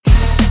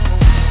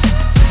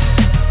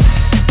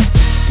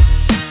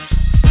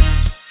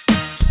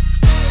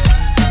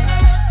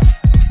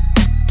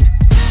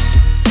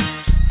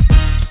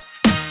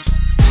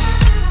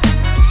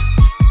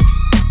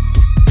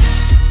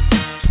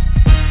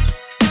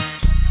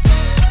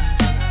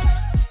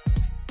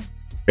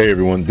Hey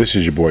everyone, this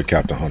is your boy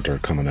Captain Hunter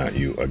coming at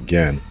you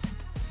again.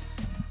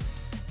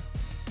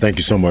 Thank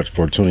you so much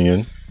for tuning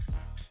in.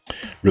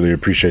 Really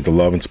appreciate the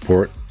love and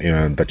support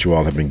and that you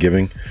all have been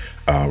giving.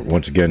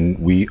 Once again,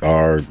 we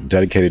are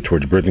dedicated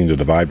towards bridging the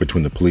divide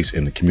between the police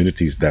and the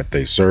communities that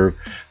they serve.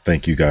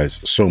 Thank you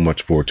guys so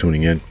much for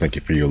tuning in. Thank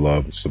you for your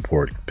love,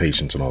 support,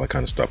 patience, and all that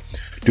kind of stuff.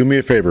 Do me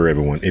a favor,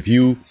 everyone. If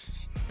you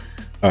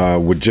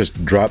would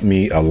just drop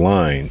me a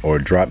line or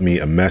drop me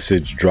a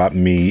message, drop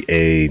me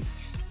a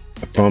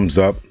thumbs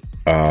up,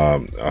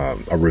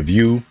 a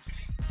review,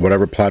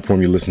 whatever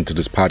platform you listen to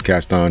this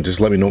podcast on.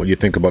 Just let me know what you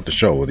think about the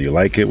show, whether you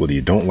like it, whether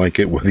you don't like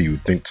it, whether you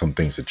think some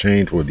things have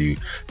changed, whether you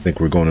think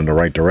we're going in the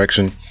right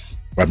direction.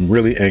 I'm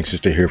really anxious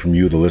to hear from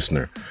you, the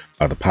listener.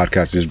 The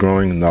podcast is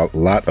growing, a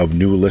lot of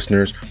new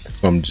listeners,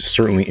 so I'm just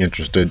certainly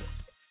interested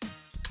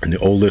in the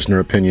old listener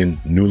opinion,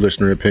 new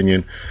listener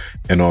opinion,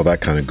 and all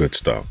that kind of good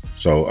stuff.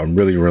 So I'm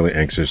really, really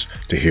anxious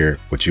to hear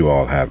what you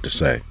all have to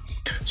say.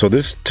 So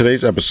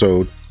today's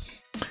episode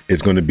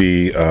is going to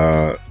be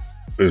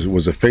it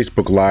was a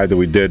Facebook Live that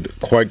we did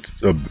I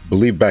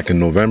believe back in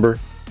November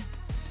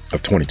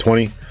of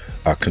 2020,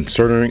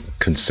 considering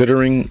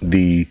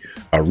the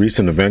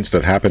recent events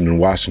that happened in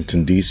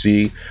Washington,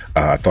 D.C.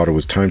 I thought it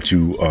was time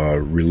to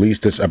release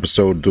this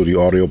episode through the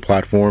audio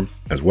platform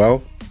as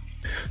well.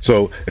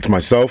 So it's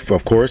myself,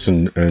 of course,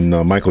 and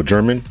Michael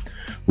German,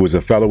 who is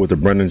a fellow with the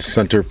Brennan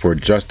Center for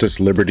Justice,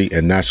 Liberty,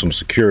 and National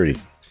Security.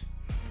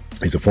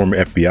 He's a former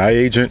FBI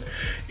agent.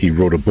 He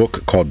wrote a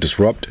book called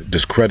Disrupt,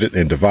 Discredit,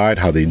 and Divide: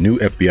 How the New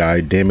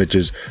FBI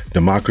Damages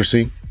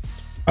Democracy.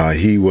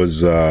 He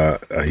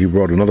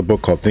wrote another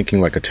book called Thinking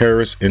Like a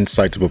Terrorist: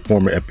 Insights of a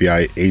Former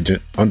FBI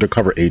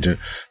Undercover Agent,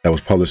 that was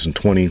published in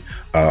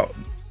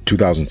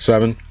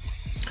 2007.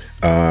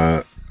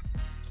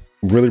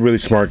 Really, really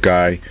smart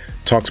guy.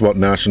 Talks about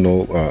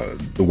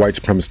the white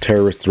supremacist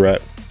terrorist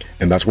threat.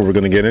 And that's what we're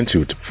going to get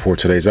into for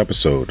today's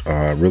episode.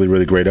 Really,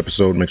 really great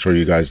episode. Make sure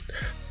you guys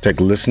take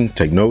a listen,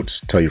 take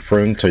notes, tell your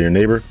friend, tell your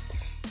neighbor,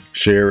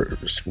 share,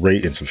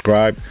 rate, and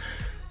subscribe.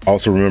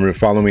 Also, remember to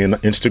follow me on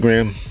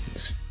Instagram,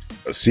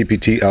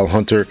 CPTL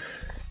Hunter,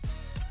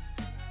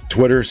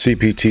 Twitter,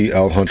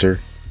 CPTL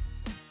Hunter,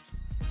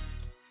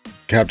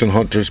 Captain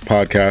Hunter's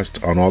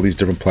podcast on all these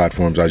different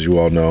platforms, as you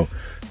all know.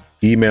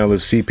 Email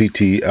is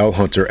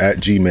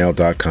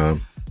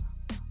cptlhunter@gmail.com.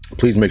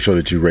 Please make sure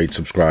that you rate,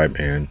 subscribe,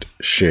 and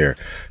share.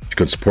 You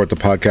can support the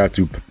podcast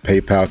through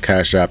PayPal,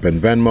 Cash App, and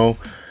Venmo.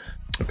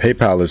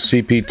 PayPal is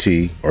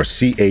CPT or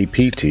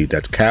CAPT.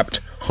 That's Capt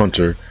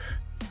Hunter,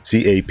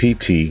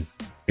 CAPT,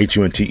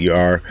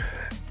 HUNTER.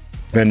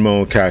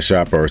 Venmo, Cash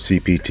App, or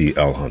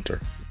CPTL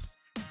Hunter.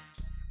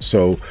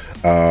 So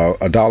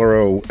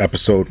 $1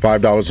 episode,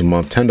 $5 a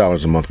month,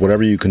 $10 a month,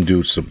 whatever you can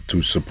do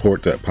to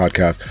support that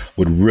podcast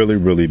would really,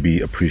 really be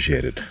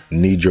appreciated.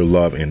 Need your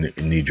love and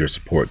need your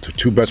support. The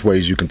two best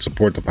ways you can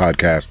support the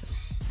podcast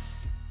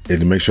is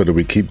to make sure that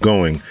we keep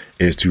going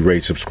is to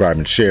rate, subscribe,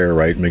 and share,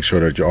 right? Make sure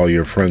that all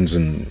your friends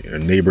and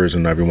neighbors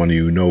and everyone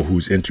you know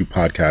who's into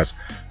podcasts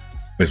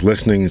is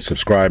listening,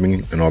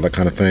 subscribing, and all that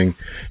kind of thing.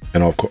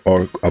 And of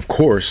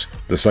course,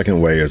 the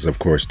second way is, of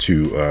course,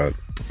 to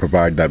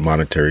provide that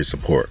monetary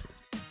support.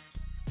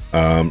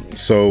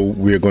 So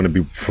we are going to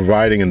be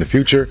providing in the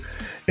future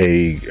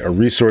a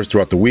resource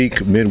throughout the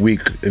week,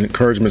 midweek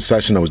encouragement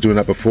session. I was doing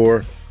that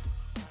before.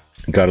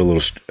 Got a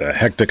little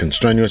hectic and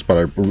strenuous, but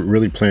I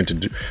really plan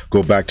to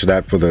go back to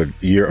that for the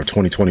year of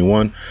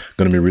 2021.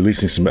 Going to be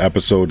releasing some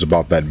episodes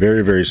about that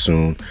very, very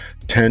soon.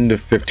 10 to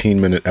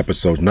 15 minute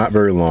episodes, not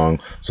very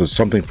long. So it's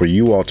something for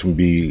you all to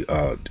be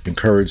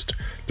encouraged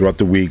throughout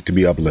the week, to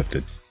be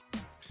uplifted.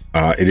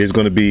 It is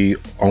going to be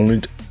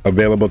only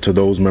available to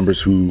those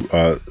members who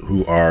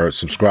are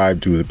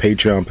subscribed to the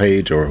Patreon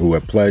page or who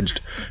have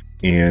pledged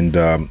and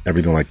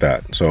everything like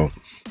that. So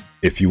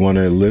if you want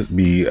to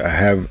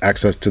have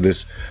access to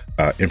this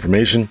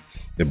information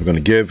that we're going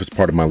to give, it's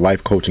part of my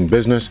life coaching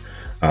business.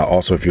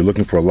 Also, if you're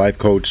looking for a life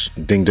coach,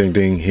 ding, ding,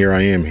 ding, here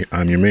I am.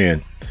 I'm your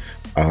man.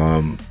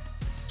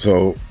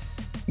 So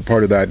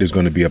part of that is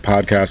going to be a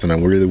podcast, and I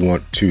really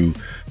want to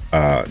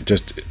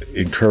just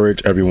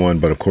encourage everyone.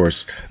 But of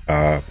course,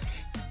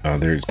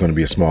 there's going to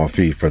be a small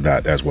fee for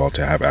that as well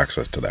to have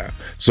access to that.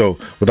 So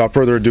without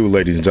further ado,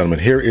 ladies and gentlemen,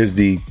 here is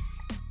the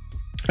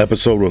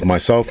episode with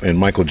myself and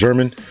Michael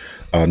German,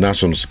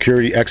 national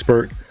security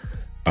expert.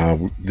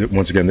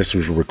 Once again, this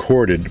was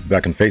recorded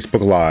back in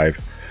Facebook Live.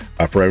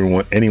 For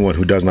anyone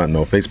who does not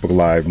know, Facebook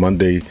Live,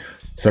 Monday,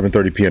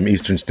 7:30 p.m.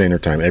 Eastern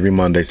Standard Time. Every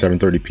Monday,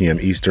 7:30 p.m.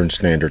 Eastern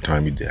Standard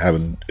Time. We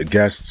have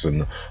guests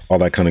and all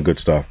that kind of good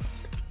stuff.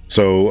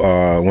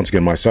 So once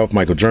again, myself,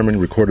 Michael German,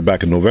 recorded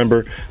back in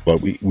November,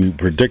 but we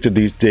predicted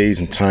these days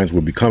and times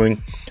would be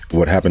coming,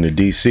 what happened in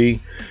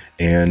D.C.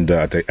 and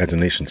at the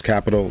nation's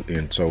capital.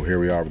 And so here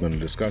we are. We're going to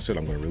discuss it.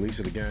 I'm going to release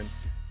it again.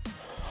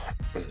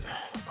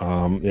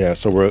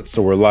 So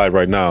we're live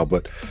right now,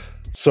 but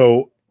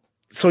so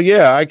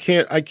yeah, I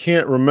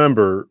can't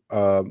remember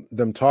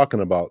them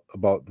talking about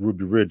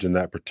Ruby Ridge in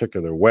that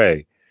particular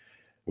way,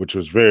 which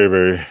was very,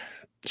 very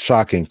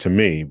shocking to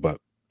me, but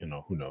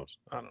who knows?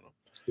 I don't know.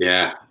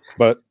 Yeah.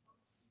 But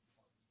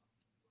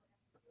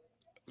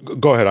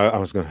Go ahead. I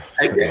was going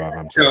to cut you off.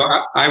 I'm sorry.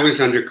 So I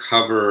was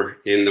undercover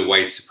in the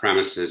white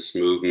supremacist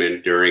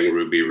movement during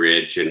Ruby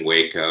Ridge and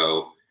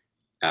Waco,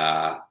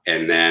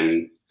 and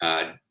then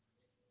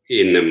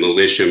in the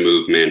militia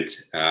movement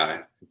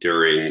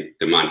during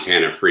the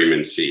Montana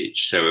Freeman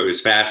siege. So it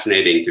was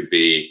fascinating to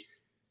be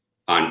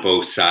on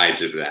both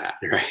sides of that,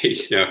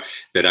 right?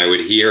 That I would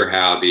hear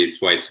how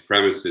these white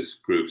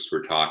supremacist groups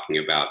were talking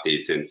about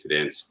these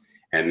incidents,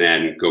 and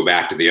then go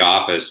back to the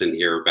office and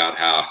hear about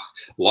how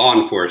law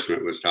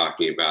enforcement was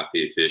talking about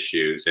these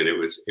issues. And it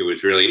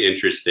was really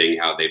interesting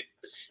how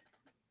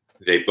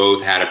they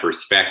both had a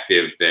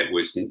perspective that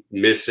was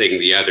missing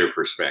the other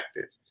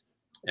perspective.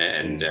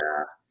 And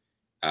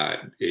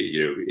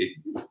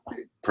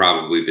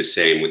probably the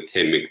same with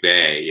Tim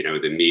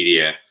McVeigh. The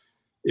media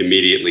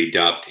immediately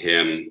dubbed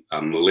him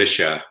a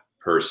militia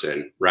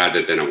person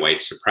rather than a white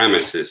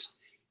supremacist,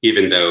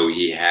 even though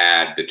he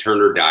had the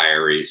Turner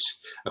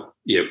Diaries,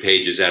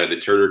 pages out of the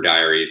Turner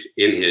Diaries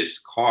in his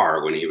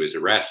car when he was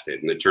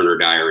arrested. And the Turner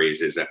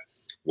Diaries is a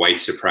white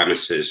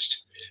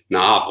supremacist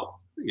novel,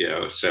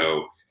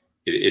 so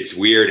it's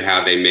weird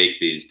how they make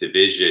these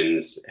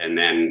divisions and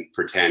then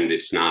pretend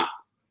it's not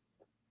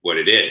what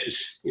it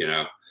is,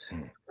 kind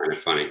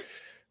of funny.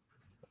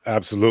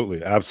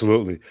 Absolutely.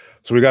 Absolutely.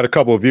 So we got a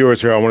couple of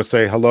viewers here. I want to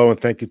say hello and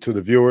thank you to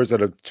the viewers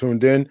that have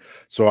tuned in.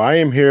 So I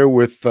am here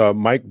with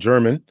Mike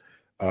German,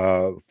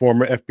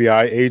 former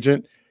FBI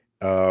agent,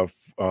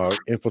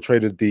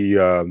 infiltrated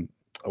the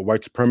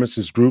white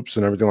supremacist groups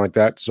and everything like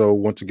that. So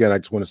once again, I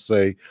just want to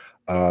say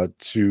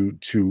to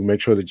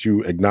make sure that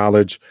you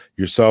acknowledge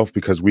yourself,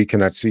 because we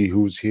cannot see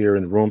who's here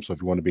in the room. So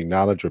if you want to be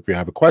acknowledged, or if you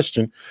have a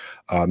question,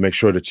 make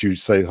sure that you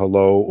say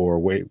hello or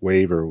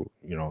wave or,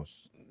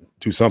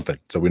 do something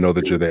so we know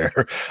that you're there.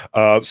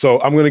 So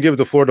I'm going to give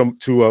the floor to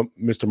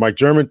Mr. Mike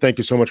German. Thank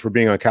you so much for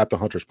being on Captain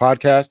Hunter's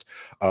podcast.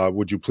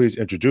 Would you please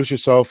introduce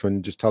yourself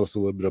and just tell us a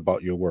little bit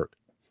about your work?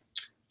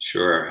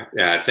 Sure.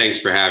 Thanks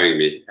for having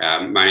me.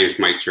 My name is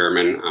Mike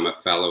German. I'm a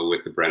fellow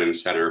with the Brennan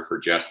Center for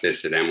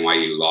Justice at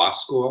NYU Law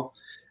School,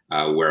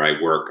 where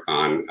I work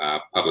on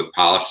public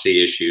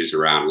policy issues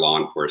around law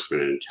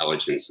enforcement and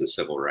intelligence and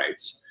civil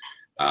rights.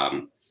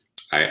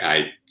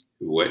 I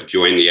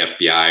joined the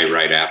FBI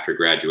right after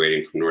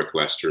graduating from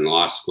Northwestern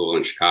Law School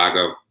in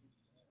Chicago,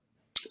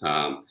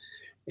 and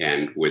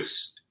it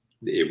was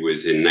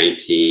in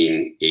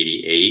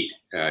 1988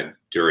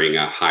 during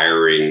a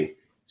hiring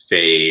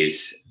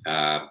phase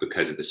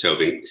because of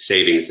the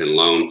savings and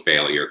loan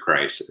failure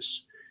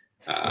crisis,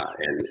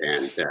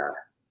 and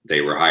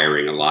they were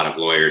hiring a lot of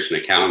lawyers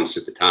and accountants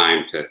at the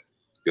time to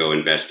go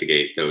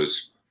investigate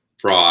those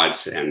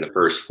frauds. And the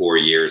first 4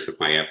 years of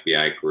my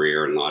FBI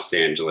career in Los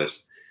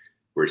Angeles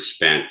were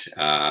spent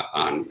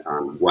on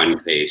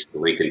one case, the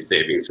Lincoln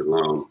Savings and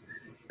Loan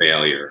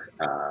failure,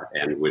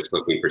 and was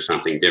looking for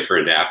something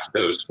different after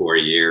those 4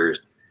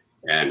 years.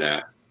 And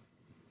an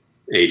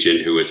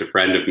agent who was a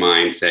friend of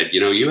mine said,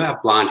 you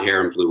have blonde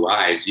hair and blue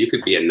eyes. You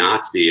could be a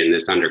Nazi in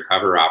this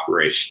undercover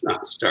operation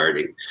I'm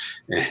starting.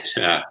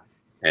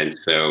 And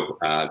so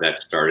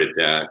that started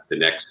the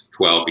next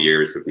 12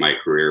 years of my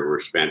career were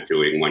spent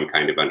doing one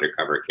kind of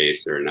undercover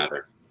case or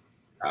another.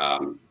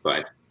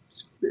 But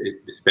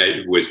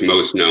it was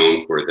most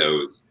known for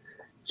those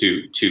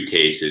two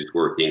cases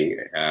working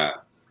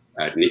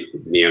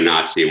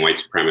neo-Nazi and white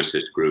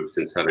supremacist groups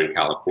in Southern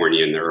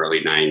California in the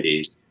early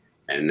 90s,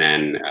 and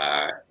then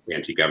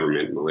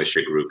anti-government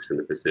militia groups in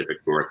the Pacific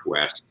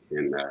Northwest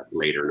in the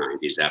later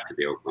 90s after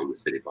the Oklahoma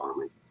City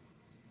bombing.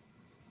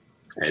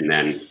 And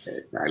then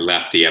I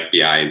left the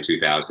FBI in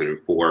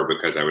 2004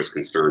 because I was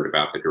concerned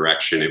about the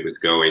direction it was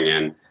going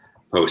in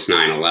post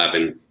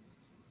 9/11.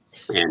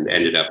 And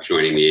ended up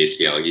joining the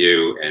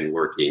ACLU and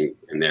working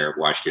in their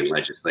Washington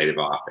legislative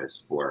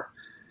office for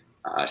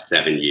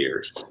 7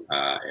 years,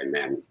 and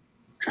then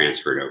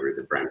transferred over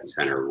to the Brennan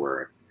Center,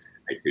 where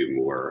I do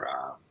more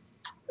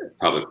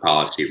public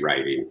policy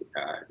writing,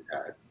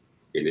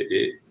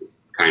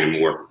 kind of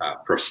more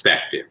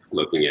prospective,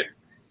 looking at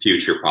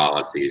future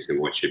policies and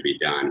what should be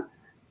done,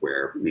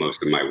 where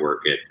most of my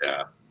work at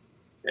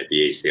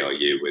the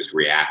ACLU was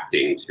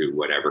reacting to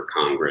whatever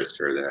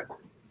Congress or the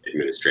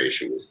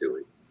administration was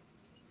doing.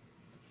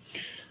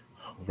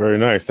 Very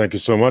nice. Thank you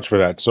so much for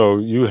that. So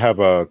you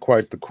have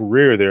quite the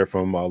career there,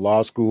 from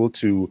law school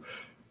to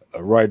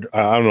ride.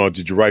 I don't know.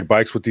 Did you ride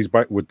bikes with these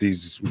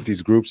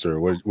groups, or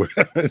what?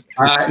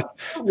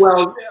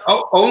 Well,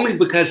 only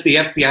because the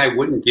FBI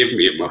wouldn't give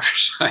me a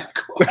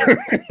motorcycle. Okay.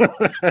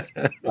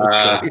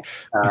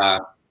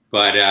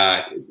 But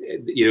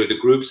the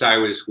groups I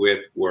was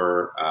with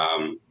were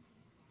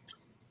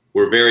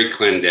very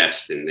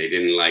clandestine. They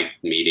didn't like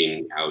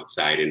meeting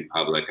outside in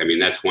public. I mean,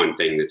 that's one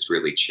thing that's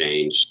really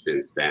changed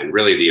since then.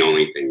 Really, the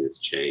only thing that's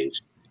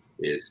changed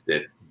is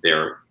that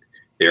their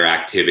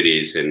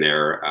activities and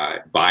their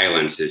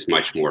violence is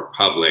much more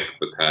public,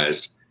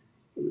 because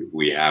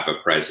we have a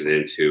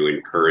president who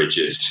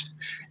encourages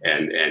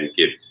and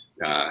gives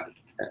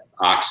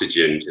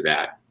oxygen to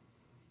that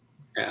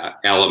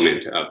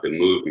element of the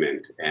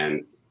movement.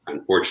 And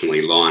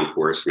unfortunately, law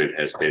enforcement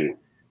has been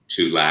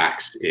too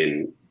lax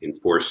in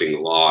enforcing the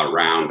law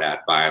around that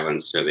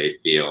violence, so they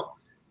feel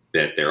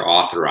that they're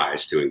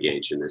authorized to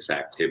engage in this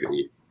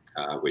activity,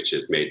 which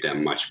has made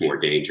them much more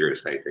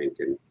dangerous, I think,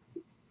 and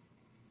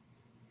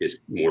is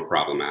more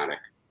problematic.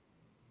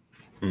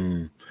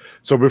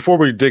 So before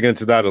we dig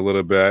into that a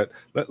little bit,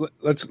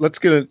 let's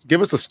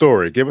give us a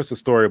story. Give us a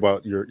story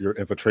about your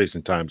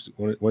infiltration times.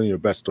 One of your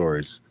best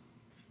stories.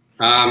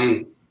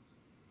 I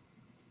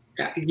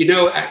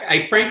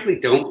frankly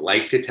don't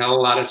like to tell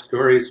a lot of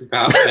stories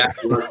about that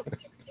work.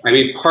 I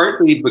mean,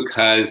 partly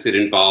because it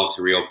involves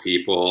real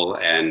people,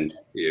 and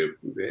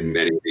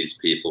many of these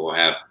people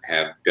have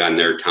done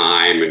their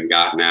time and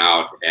gotten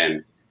out,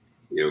 and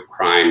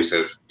crimes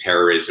of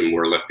terrorism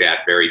were looked at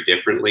very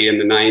differently in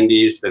the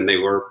 90s than they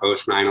were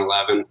post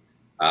 9/11,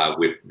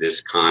 with this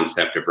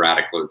concept of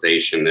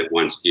radicalization that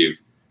once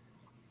you've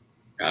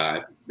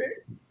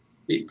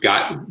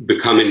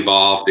become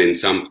involved in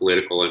some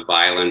political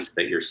violence,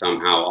 that you're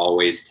somehow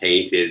always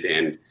tainted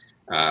and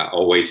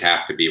always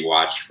have to be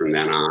watched from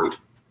then on.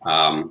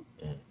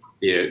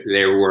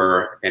 There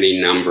were any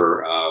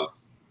number of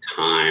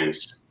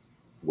times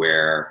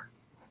where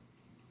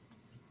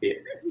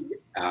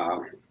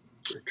I'm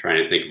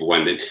trying to think of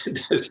one that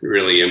doesn't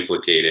really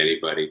implicate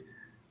anybody.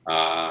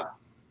 I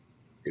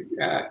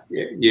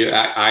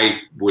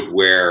would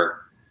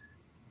wear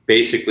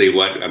basically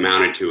what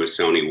amounted to a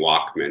Sony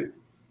Walkman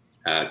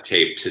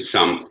taped to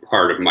some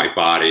part of my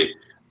body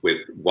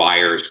with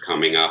wires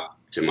coming up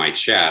to my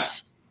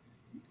chest,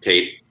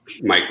 tape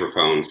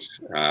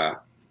microphones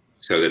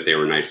so that they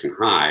were nice and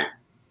high.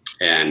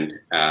 And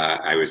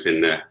I was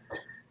in the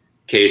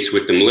case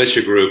with the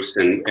militia groups,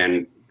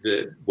 and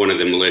one of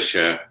the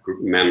militia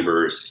group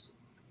members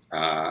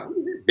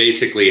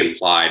basically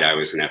implied I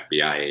was an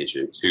FBI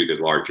agent to the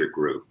larger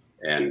group.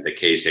 And the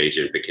case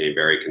agent became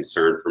very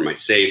concerned for my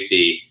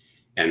safety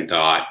and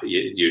thought,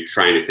 you're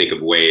trying to think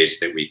of ways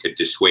that we could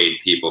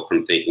dissuade people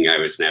from thinking I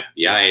was an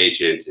FBI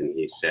agent. And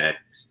he said,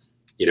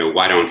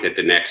 why don't at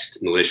the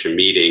next militia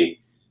meeting,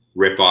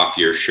 rip off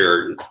your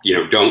shirt,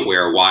 don't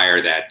wear a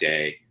wire that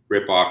day,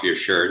 rip off your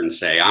shirt and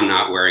say, I'm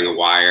not wearing a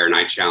wire and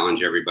I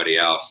challenge everybody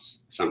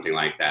else, something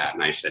like that.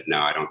 And I said, no,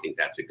 I don't think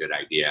that's a good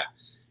idea.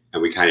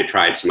 And we kind of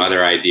tried some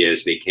other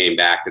ideas, and he came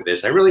back to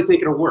this. I really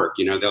think it'll work.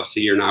 They'll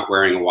see you're not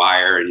wearing a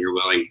wire and you're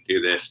willing to do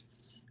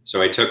this.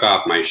 So I took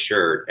off my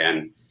shirt,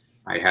 and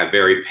I have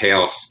very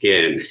pale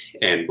skin,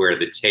 and where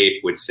the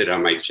tape would sit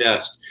on my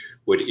chest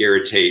would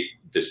irritate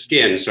the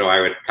skin. So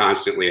I would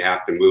constantly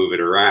have to move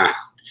it around.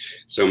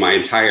 So my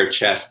entire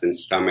chest and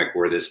stomach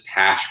were this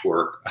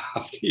patchwork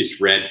of these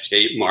red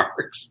tape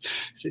marks.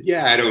 I said,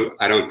 yeah,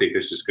 I don't think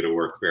this is going to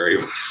work very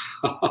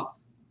well.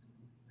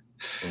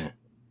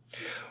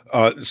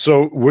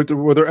 So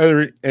were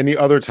there any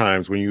other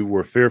times when you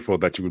were fearful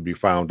that you would be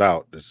found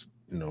out,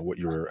 what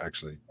you were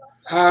actually?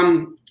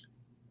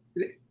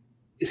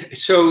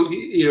 So,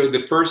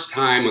 the first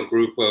time a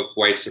group of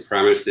white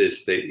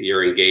supremacists that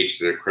you're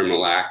engaged in a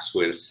criminal acts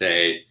with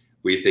say,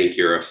 we think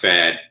you're a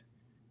Fed,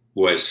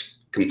 was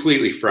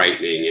completely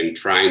frightening, and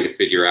trying to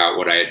figure out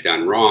what I had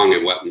done wrong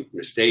and what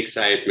mistakes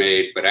I had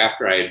made. But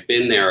after I had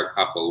been there a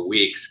couple of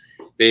weeks,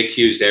 they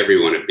accused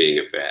everyone of being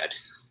a Fed,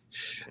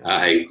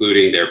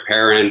 including their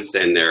parents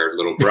and their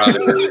little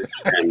brother.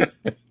 And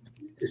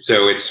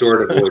so it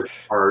sort of was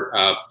part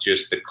of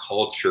just the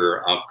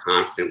culture of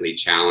constantly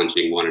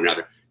challenging one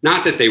another.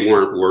 Not that they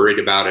weren't worried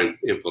about an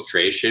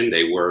infiltration,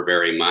 they were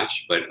very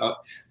much, but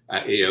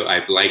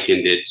I've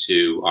likened it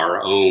to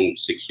our own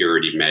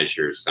security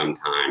measures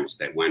sometimes,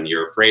 that when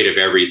you're afraid of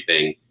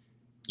everything,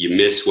 you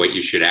miss what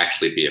you should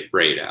actually be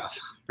afraid of,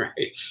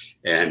 right?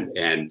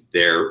 And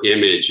their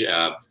image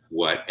of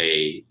what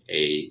an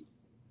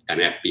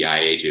FBI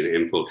agent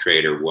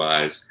infiltrator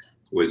was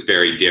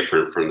very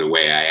different from the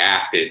way I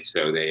acted.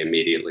 So they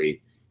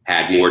immediately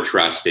had more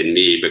trust in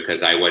me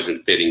because I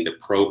wasn't fitting the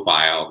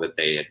profile that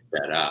they had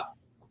set up.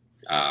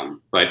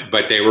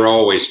 But they were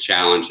always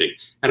challenging.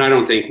 And I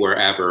don't think we're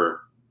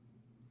ever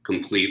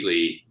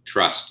completely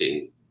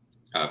trusting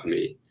of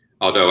me.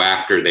 Although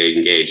after they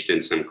engaged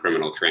in some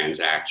criminal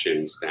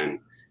transactions,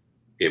 then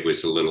it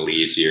was a little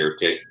easier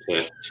to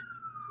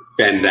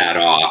fend that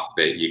off.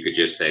 That you could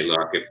just say,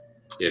 look,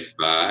 if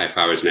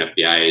I was an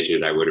FBI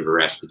agent, I would have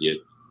arrested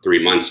you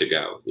 3 months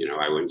ago.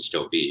 I wouldn't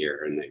still be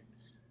here. And they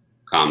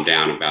calmed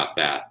down about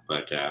that.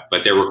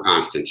 But there were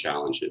constant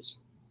challenges.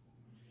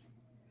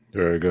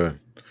 Very good.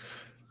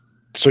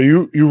 So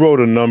you wrote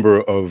a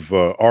number of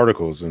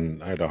articles,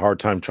 and I had a hard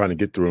time trying to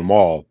get through them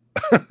all.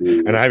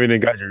 And I haven't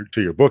even gotten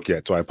to your book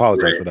yet, so I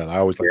apologize for that. I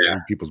always like to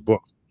read people's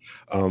books.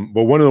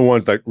 But one of the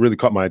ones that really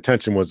caught my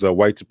attention was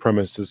white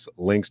supremacist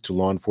links to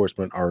law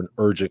enforcement are an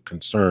urgent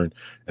concern.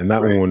 And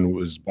that one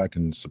was back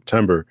in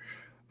September.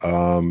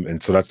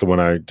 And so that's the one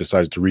I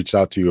decided to reach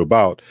out to you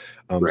about.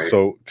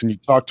 So can you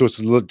talk to us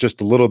just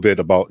a little bit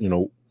about,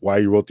 why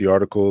you wrote the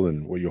article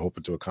and what you're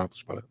hoping to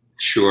accomplish by it?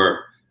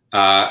 Sure.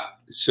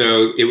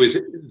 So it was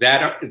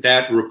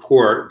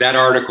that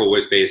article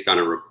was based on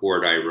a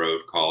report I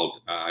wrote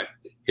called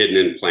Hidden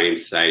in Plain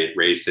Sight: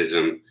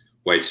 Racism,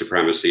 white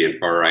supremacy and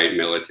far-right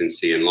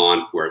militancy in law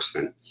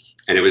enforcement.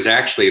 And it was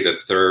actually the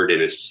third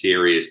in a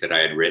series that I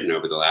had written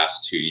over the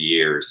last 2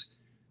 years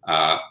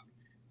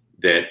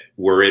that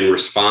were in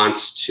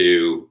response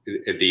to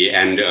the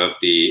end of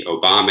the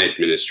Obama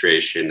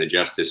administration. The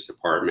Justice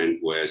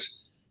Department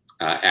was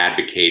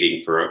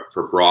advocating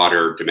for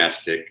broader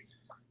domestic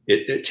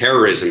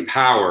terrorism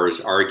powers,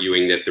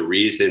 arguing that the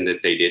reason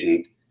that they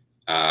didn't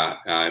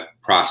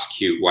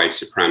prosecute white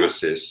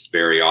supremacists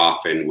very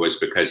often was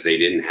because they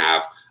didn't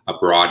have a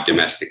broad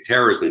domestic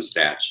terrorism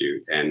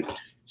statute. And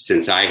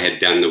since I had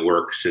done the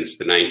work since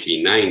the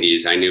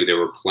 1990s, I knew there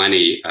were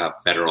plenty of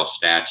federal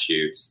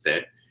statutes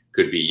that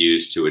could be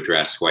used to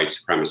address white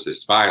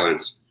supremacist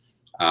violence.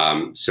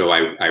 So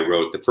I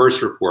wrote the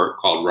first report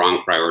called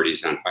Wrong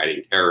Priorities on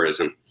Fighting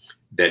Terrorism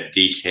that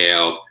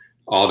detailed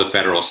all the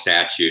federal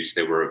statutes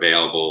that were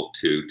available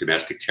to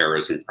domestic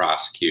terrorism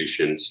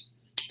prosecutions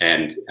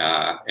and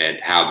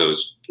how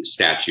those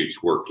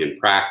statutes work in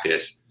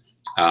practice,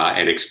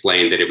 and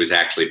explained that it was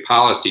actually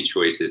policy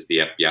choices the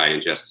FBI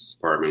and Justice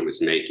Department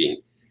was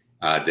making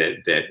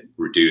that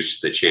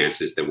reduced the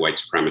chances that white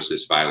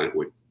supremacist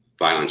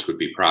violence would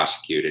be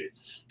prosecuted.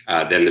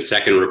 Then the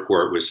second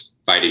report was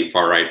Fighting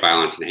Far-Right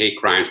Violence and Hate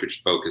Crimes,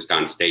 which focused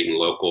on state and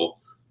local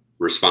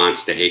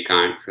response to hate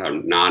crimes,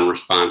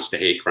 non-response to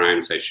hate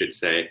crimes, I should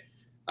say.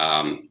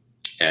 And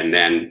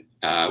then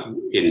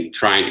in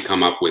trying to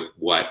come up with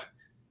what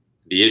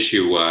the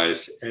issue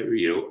was,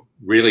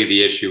 really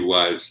the issue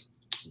was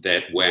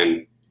that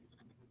when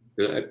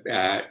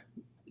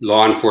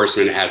law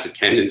enforcement has a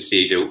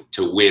tendency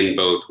to win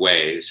both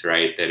ways,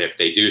 right? That if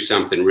they do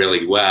something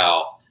really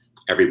well,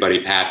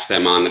 everybody pats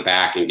them on the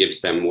back and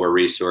gives them more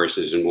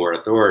resources and more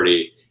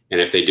authority. And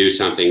if they do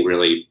something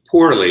really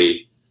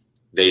poorly,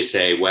 they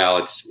say, well,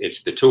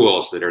 it's the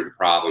tools that are the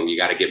problem. You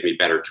got to give me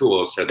better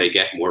tools, so they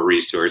get more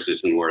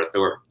resources and more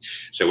authority.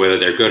 So whether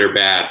they're good or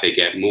bad, they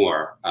get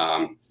more.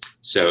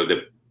 So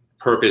the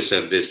purpose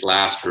of this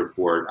last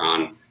report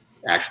on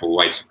actual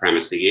white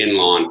supremacy in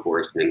law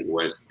enforcement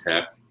was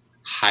to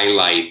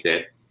highlight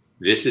that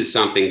this is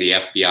something the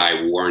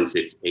FBI warns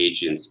its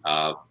agents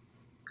of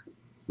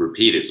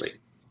repeatedly.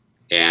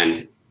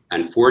 And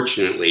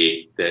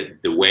unfortunately, the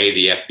way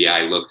the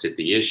FBI looks at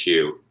the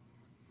issue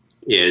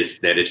is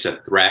that it's a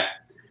threat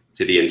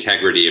to the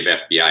integrity of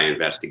FBI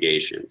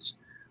investigations,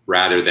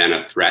 rather than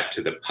a threat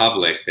to the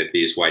public that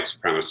these white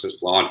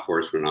supremacist law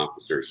enforcement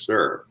officers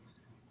serve.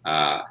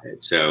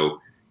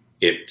 So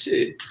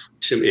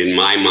in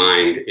my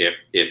mind, if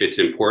it's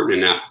important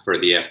enough for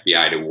the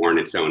FBI to warn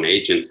its own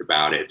agents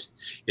about it,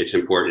 it's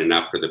important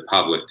enough for the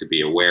public to be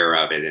aware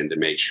of it and to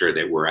make sure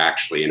that we're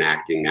actually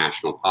enacting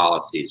national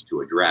policies to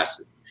address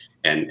it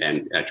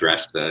and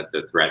address the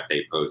threat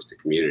they pose to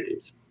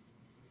communities.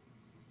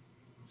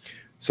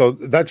 So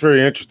that's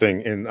very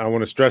interesting. And I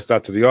want to stress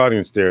out to the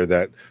audience there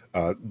that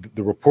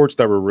the reports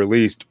that were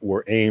released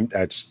were aimed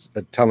at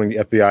telling the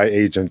FBI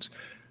agents,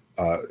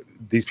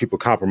 these people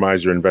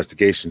compromise your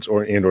investigations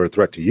or a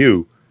threat to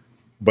you,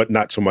 but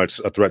not so much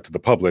a threat to the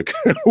public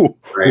who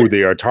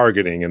they are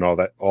targeting and all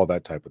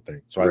that type of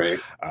thing. So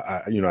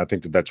I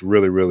think that that's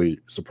really,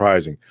 really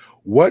surprising.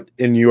 What,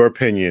 in your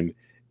opinion,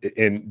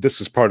 and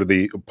this is part of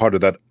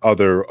that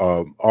other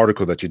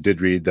article that you did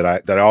read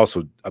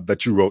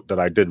that you wrote that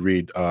I did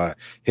read,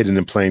 Hidden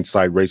in Plain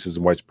Sight: Racism,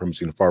 White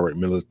Supremacy, and Far-Right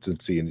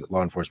Militancy in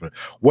Law Enforcement.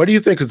 What do you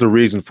think is the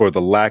reason for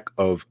the lack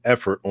of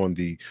effort on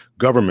the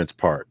government's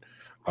part,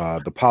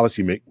 the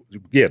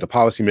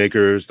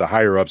policymakers, the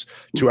higher ups,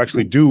 to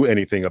actually do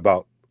anything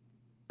about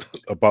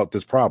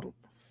this problem?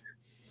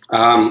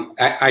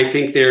 I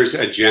think there's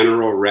a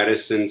general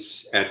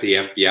reticence at the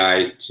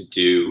FBI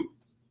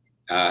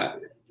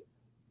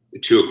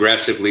to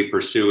aggressively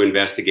pursue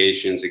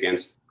investigations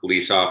against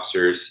police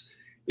officers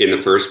in the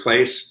first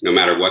place, no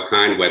matter what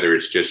kind, whether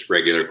it's just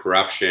regular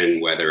corruption,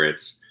 whether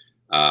it's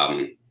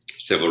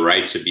civil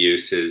rights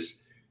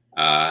abuses.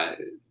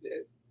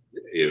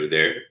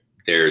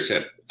 There's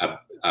a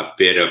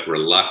bit of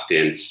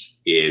reluctance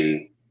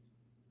in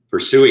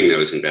pursuing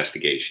those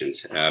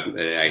investigations.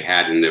 I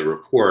had in the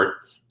report,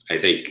 I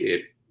think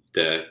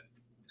the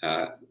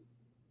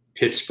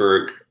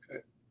Pittsburgh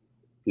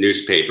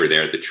newspaper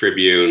there, the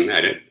Tribune,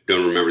 I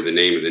don't remember the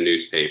name of the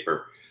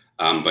newspaper,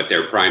 but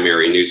their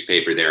primary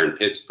newspaper there in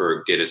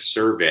Pittsburgh did a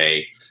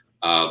survey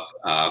of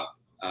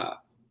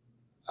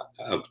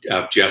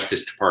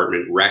Justice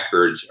Department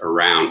records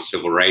around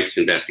civil rights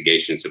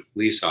investigations of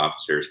police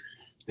officers,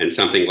 and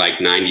something like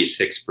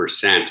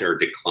 96% are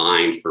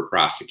declined for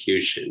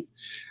prosecution,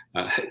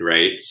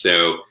 right?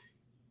 So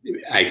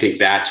I think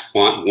that's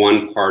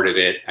one part of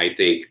it. I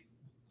think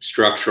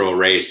structural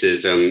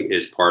racism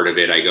is part of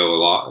it. I go a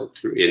lot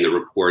in the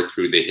report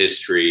through the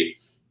history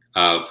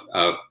of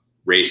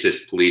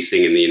racist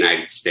policing in the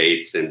United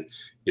States. And,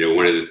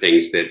 one of the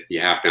things that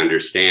you have to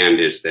understand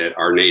is that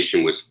our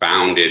nation was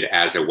founded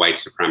as a white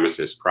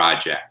supremacist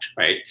project,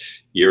 right?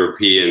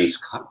 Europeans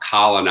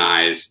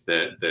colonized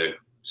the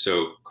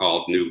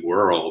so-called New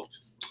World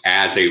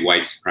as a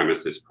white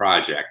supremacist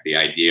project. The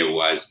idea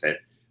was that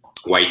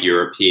white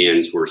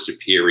Europeans were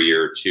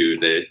superior to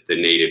the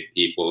native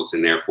peoples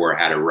and therefore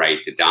had a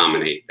right to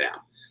dominate them.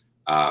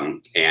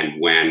 And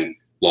when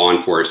law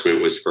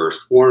enforcement was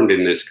first formed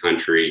in this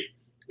country,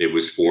 it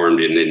was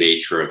formed in the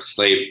nature of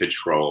slave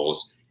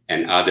patrols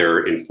and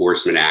other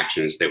enforcement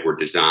actions that were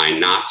designed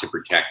not to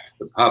protect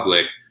the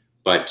public,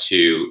 but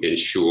to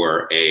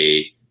ensure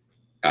a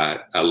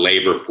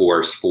labor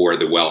force for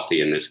the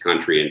wealthy in this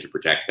country and to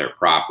protect their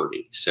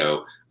property.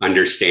 So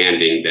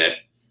understanding that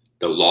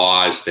the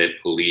laws that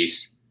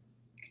police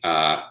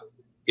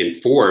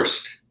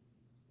enforced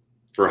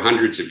for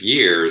hundreds of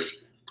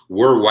years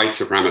were white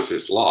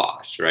supremacist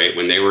laws, right?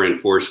 When they were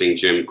enforcing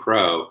Jim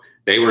Crow,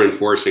 they were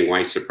enforcing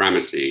white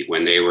supremacy.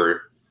 When they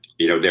were,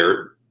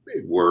 there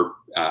were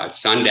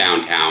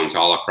sundown towns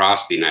all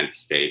across the United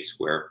States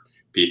where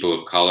people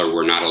of color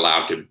were not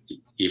allowed to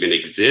even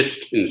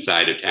exist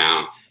inside a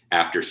town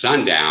after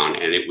sundown,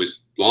 and it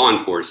was law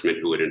enforcement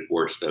who would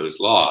enforce those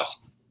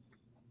laws.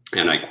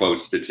 And I quote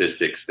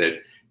statistics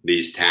that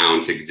these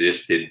towns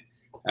existed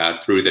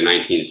through the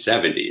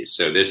 1970s.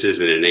 So this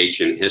isn't an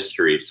ancient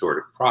history sort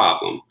of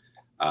problem.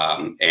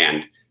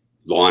 And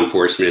law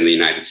enforcement in the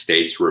United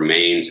States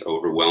remains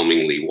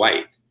overwhelmingly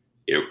white.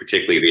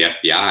 Particularly the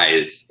FBI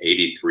is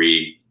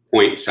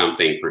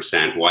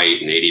 83-point-something%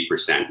 white and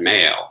 80%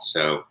 male.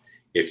 So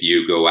if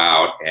you go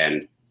out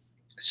and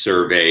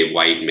survey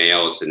white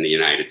males in the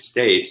United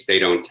States, they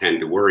don't tend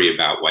to worry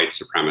about white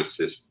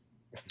supremacist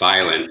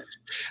violence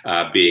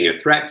being a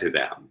threat to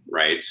them,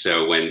 right?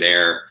 So when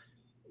they're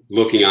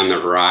looking on the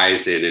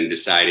horizon and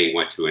deciding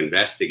what to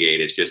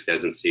investigate, it just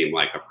doesn't seem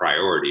like a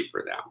priority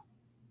for them.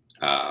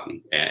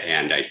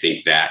 And I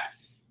think that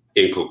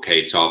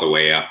inculcates all the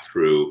way up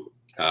through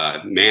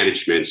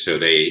management. So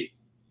they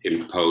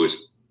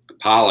impose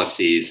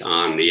policies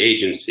on the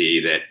agency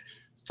that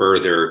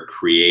further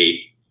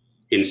create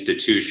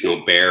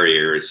institutional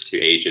barriers to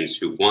agents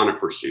who want to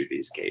pursue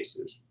these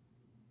cases.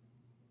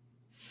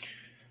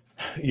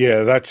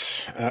 Yeah,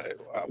 that's.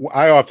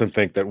 I often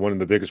think that one of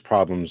the biggest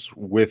problems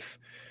with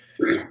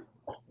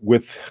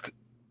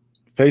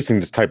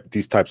facing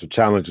these types of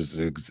challenges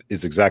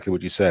is exactly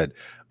what you said.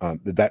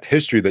 That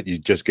history that you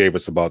just gave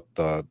us about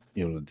the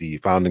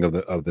founding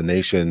of the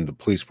nation, the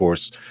police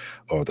force,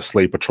 or the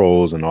slave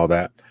patrols, and all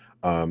that.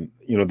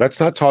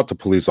 That's not taught to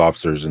police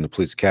officers in the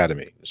police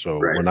academy. So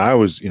Right. when I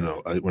was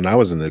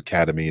in the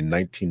academy in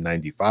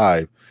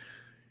 1995,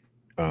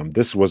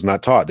 this was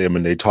not taught.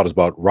 They taught us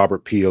about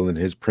Robert Peel and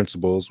his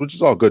principles, which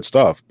is all good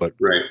stuff, but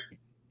Right.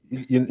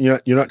 you're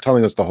not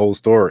telling us the whole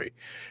story.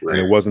 Right.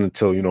 And it wasn't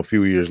until a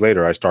few years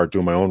later I started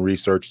doing my own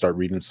research, start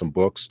reading some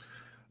books,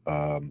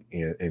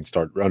 and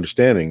start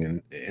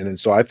understanding. And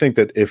so I think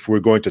that if we're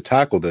going to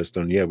tackle this,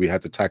 then we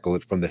have to tackle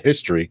it from the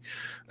history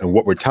and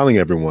what we're telling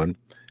everyone.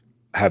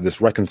 Have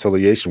this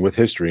reconciliation with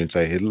history and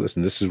say, hey,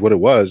 listen, this is what it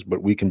was,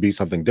 but we can be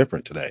something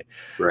different today.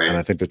 Right. And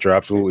I think that you're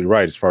absolutely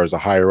right as far as the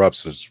higher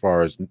ups, as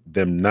far as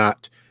them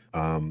not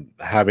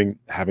having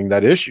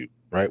that issue,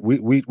 right?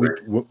 We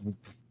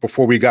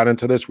before we got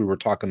into this, we were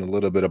talking a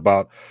little bit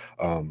about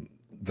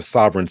the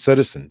sovereign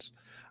citizens.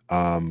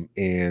 I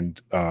can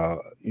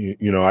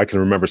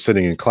remember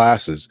sitting in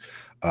classes,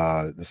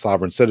 the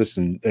sovereign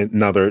citizen, and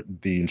now the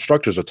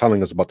instructors are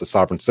telling us about the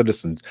sovereign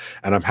citizens,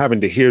 and I'm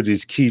having to hear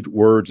these key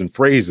words and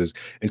phrases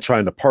and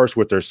trying to parse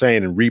what they're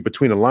saying and read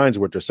between the lines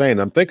of what they're saying.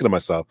 I'm thinking to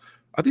myself,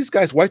 are these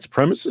guys white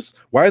supremacists?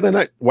 Why are they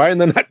not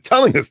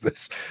telling us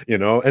this?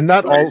 And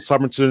not all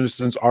sovereign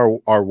citizens are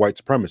white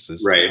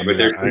supremacists. Right. I but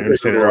mean, I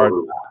understand there are.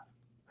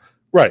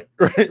 Right.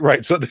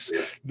 So it's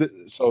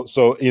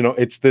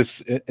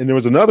this, and there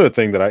was another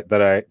thing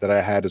that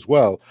I had as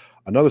well.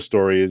 Another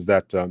story is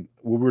that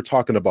we were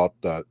talking about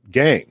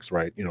gangs,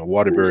 right?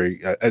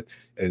 Waterbury,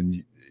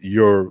 and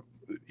you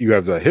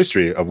have a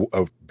history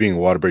of being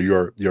Waterbury.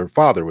 Your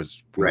father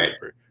was from Right.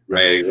 Waterbury.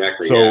 Right.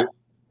 Exactly. So yeah.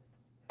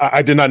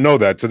 I did not know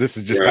that. So this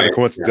is just kind of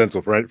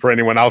coincidental for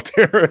anyone out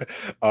there.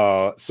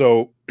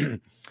 So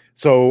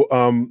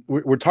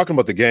we're talking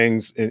about the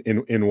gangs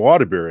in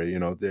Waterbury.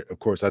 Of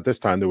course, at this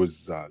time there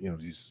was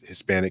these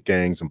Hispanic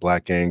gangs and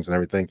black gangs and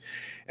everything,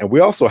 and we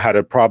also had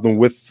a problem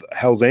with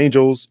Hell's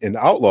Angels and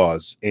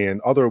Outlaws and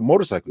other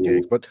motorcycle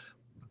gangs, but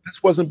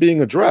this wasn't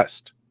being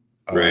addressed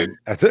at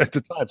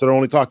the time. So they're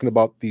only talking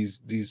about these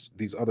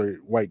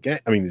other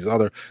these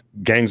other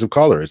gangs of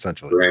color,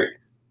 essentially. Right.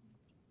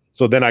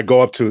 So then I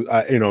go up to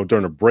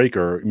during a break,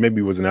 or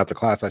maybe it was an after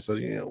class. I said,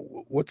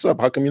 what's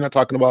up? How come you're not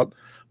talking about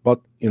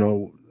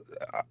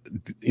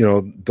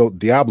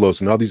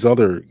Diablos and all these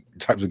other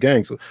types of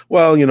gangs?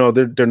 Well,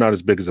 they're not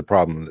as big as a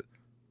problem.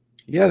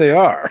 Yeah, they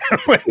are.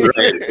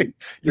 Right.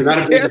 They're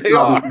not a big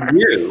problem for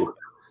you.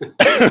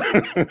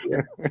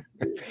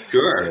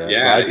 Sure.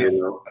 Yeah.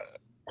 So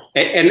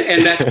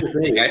and that's the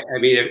thing. I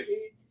mean,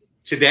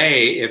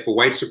 today, if a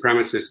white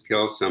supremacist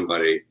kills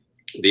somebody,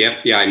 the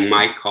FBI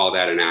might call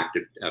that an act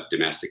of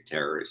domestic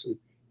terrorism.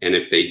 And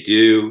if they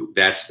do,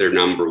 that's their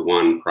number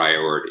one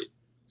priority.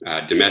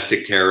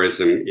 Domestic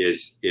terrorism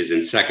is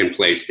in second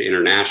place to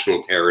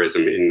international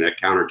terrorism in the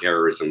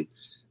counterterrorism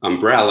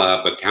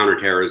umbrella, but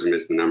counterterrorism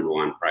is the number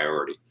one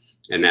priority.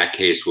 and that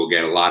case will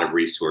get a lot of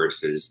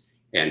resources,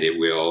 and it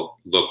will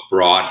look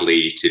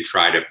broadly to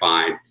try to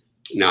find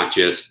not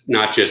just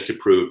to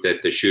prove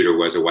that the shooter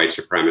was a white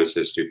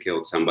supremacist who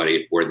killed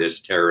somebody for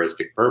this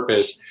terroristic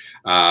purpose,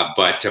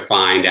 but to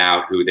find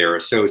out who their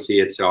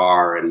associates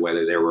are and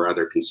whether there were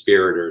other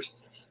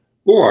conspirators.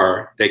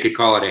 Or they could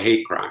call it a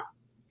hate crime.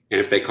 And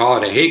if they call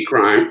it a hate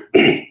crime,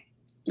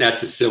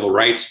 that's a civil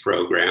rights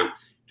program.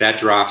 That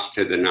drops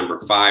to the number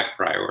 5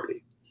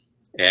 priority,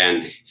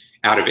 and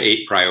out of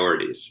 8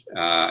 priorities.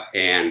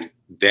 And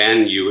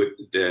then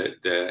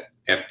the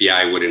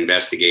FBI would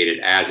investigate it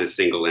as a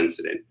single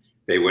incident.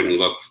 They wouldn't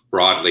look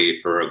broadly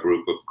for a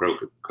group of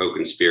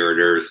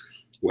co-conspirators,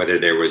 whether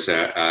there was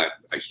a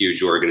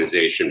huge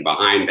organization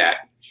behind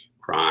that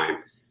crime.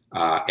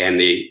 And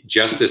the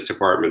Justice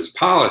Department's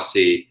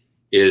policy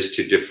is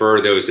to defer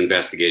those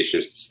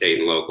investigations to state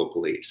and local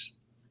police,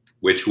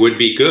 which would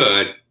be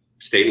good.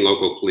 State and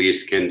local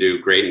police can do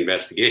great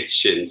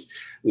investigations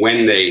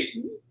when they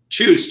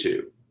choose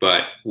to,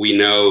 but we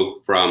know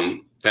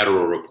from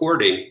federal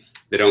reporting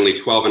that only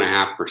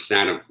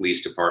 12.5% of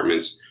police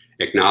departments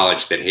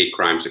acknowledge that hate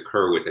crimes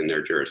occur within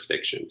their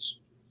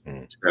jurisdictions.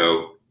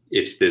 So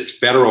it's this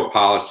federal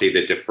policy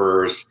that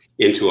defers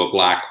into a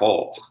black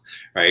hole,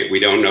 right?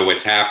 We don't know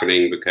what's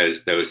happening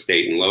because those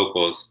state and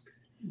locals,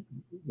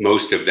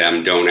 most of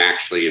them don't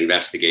actually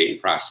investigate and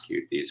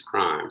prosecute these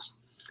crimes.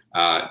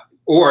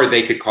 Or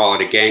they could call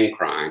it a gang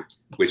crime,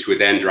 which would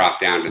then drop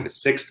down to the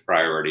 6th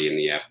priority in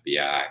the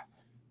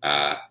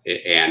FBI.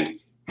 And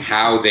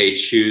how they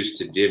choose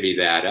to divvy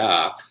that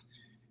up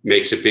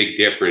makes a big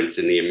difference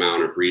in the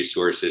amount of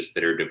resources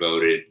that are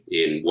devoted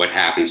in what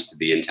happens to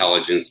the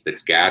intelligence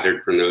that's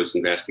gathered from those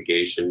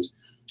investigations,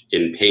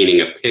 in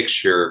painting a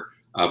picture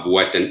of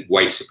what the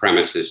white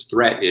supremacist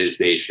threat is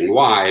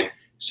nationwide,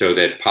 so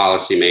that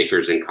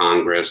policymakers in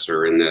Congress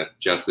or in the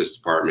Justice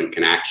Department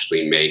can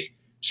actually make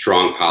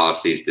strong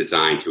policies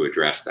designed to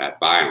address that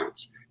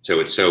violence. So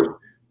it's so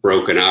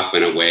broken up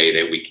in a way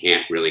that we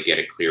can't really get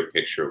a clear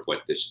picture of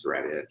what this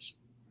threat is.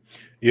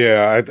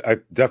 Yeah, I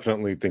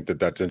definitely think that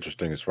that's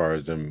interesting as far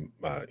as them,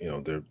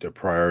 their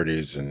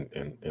priorities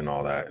and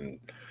all that. And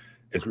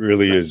it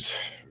really is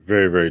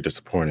very, very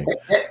disappointing.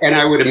 And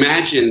I would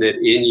imagine that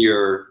in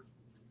your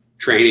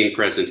training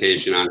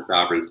presentation on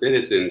sovereign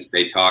citizens,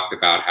 they talked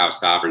about how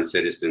sovereign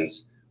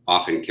citizens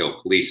often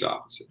kill police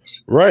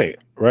officers. Right.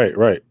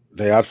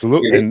 They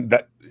absolutely.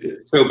 And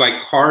so by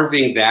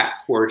carving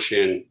that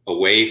portion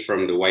away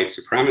from the white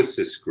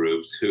supremacist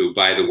groups, who,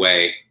 by the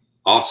way,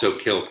 also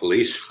kill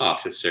police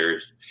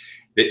officers,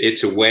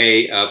 it's a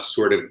way of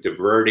sort of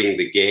diverting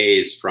the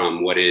gaze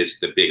from what is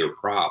the bigger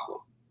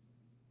problem.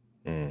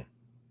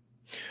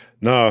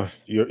 No,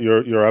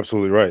 you're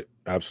absolutely right.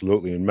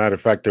 Absolutely. And matter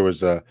of fact, there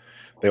was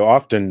they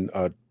often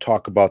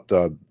talk about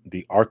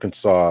the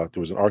Arkansas.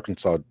 There was an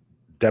Arkansas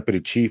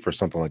deputy chief or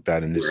something like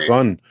that, and his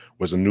son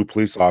was a new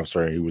police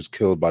officer, and he was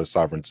killed by the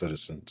sovereign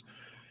citizens.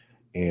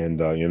 And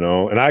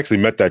and I actually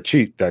met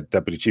that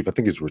deputy chief. I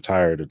think he's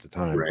retired at the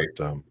time,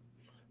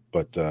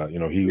 but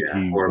he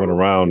went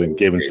around and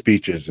gave him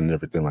speeches and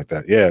everything like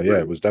that. Yeah,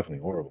 it was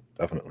definitely horrible,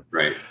 definitely.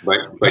 Right, but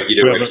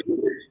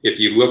if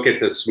you look at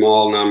the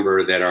small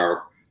number that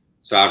are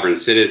sovereign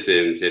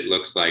citizens, it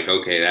looks like,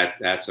 okay,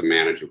 that's a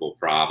manageable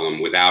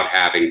problem without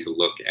having to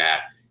look at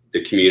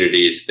the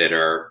communities that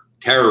are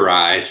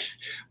terrorized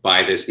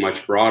by this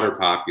much broader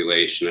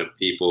population of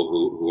people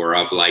who are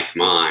of like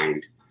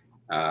mind,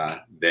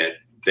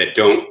 that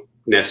don't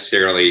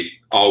necessarily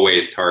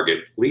always target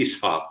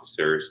police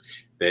officers,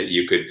 that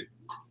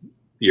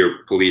your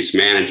police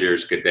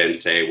managers could then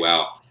say,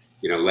 well,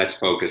 let's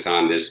focus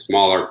on this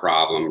smaller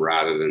problem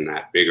rather than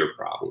that bigger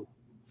problem.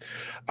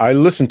 I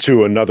listened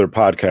to another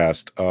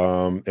podcast,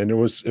 and it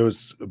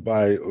was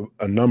by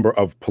a number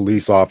of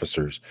police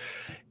officers,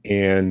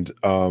 and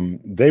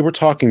they were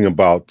talking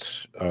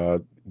about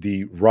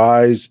the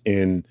rise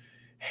in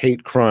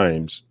hate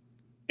crimes,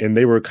 and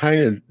they were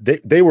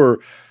they were,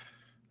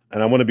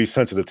 and I want to be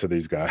sensitive to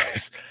these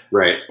guys,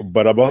 right?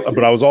 But I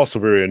was also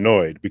very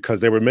annoyed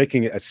because they were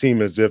making it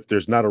seem as if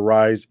there's not a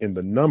rise in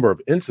the number of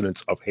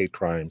incidents of hate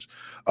crimes,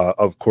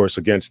 of course,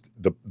 against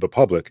the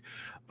public,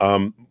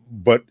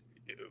 but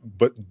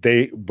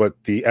the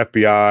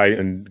FBI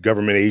and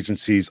government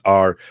agencies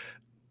are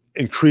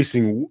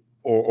increasing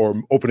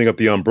or opening up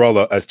the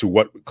umbrella as to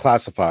what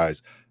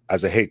classifies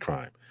as a hate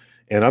crime.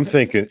 And I'm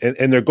thinking,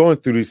 and they're going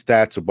through these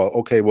stats about,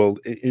 okay, well,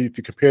 if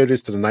you compare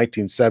this to the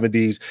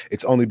 1970s,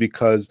 it's only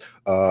because,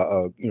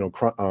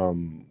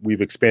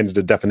 we've expanded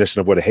the definition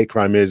of what a hate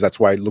crime is. That's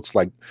why it looks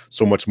like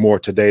so much more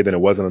today than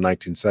it was in the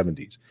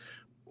 1970s,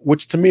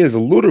 which to me is a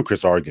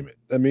ludicrous argument.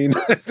 I mean,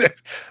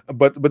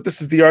 but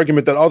this is the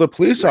argument that all the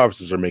police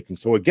officers are making.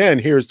 So again,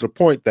 here's the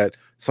point that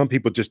some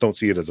people just don't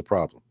see it as a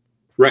problem.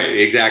 Right,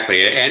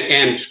 exactly.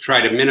 And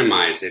try to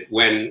minimize it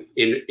when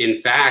in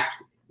fact,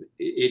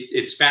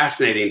 it's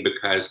fascinating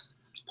because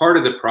part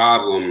of the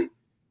problem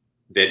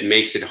that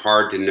makes it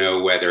hard to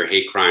know whether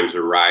hate crimes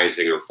are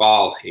rising or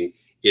falling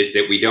is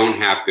that we don't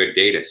have good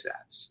data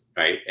sets,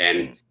 right?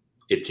 And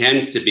it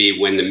tends to be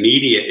when the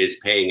media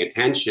is paying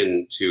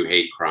attention to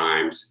hate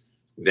crimes,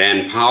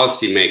 then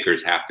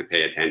policymakers have to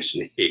pay attention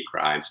to hate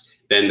crimes.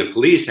 Then the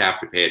police have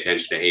to pay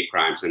attention to hate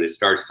crimes, and it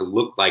starts to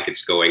look like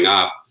it's going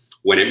up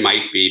when it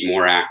might be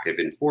more active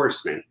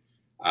enforcement.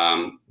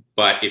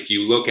 But if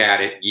you look at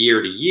it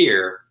year to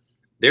year,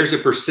 there's a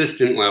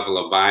persistent level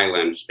of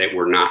violence that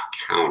we're not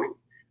counting,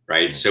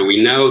 right? So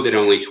we know that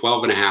only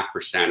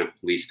 12.5% of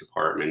police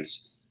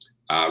departments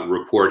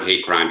report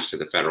hate crimes to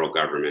the federal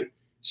government.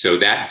 So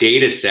that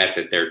data set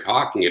that they're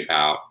talking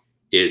about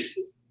is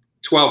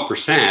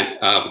 12%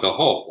 of the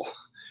whole,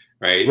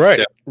 right? Right,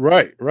 so,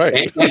 right.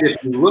 And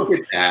if you look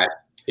at that,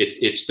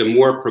 it's the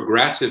more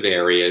progressive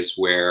areas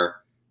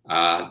where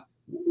the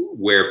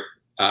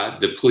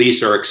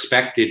police are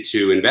expected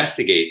to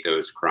investigate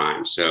those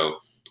crimes. So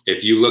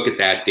if you look at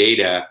that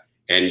data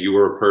and you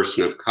were a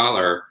person of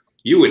color,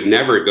 you would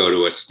never go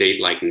to a state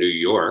like New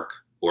York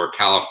or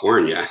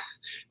California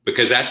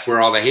because that's where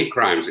all the hate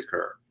crimes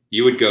occur.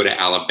 You would go to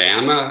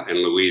Alabama and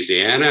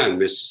Louisiana and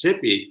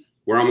Mississippi,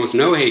 where almost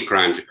no hate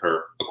crimes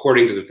occur,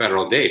 according to the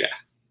federal data,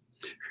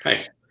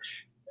 right?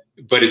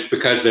 But it's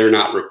because they're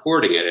not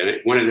reporting it. And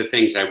one of the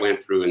things I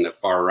went through in the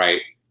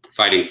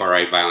Fighting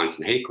Far-Right Violence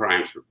and Hate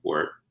Crimes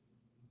report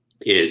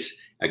is,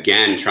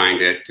 again, trying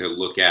to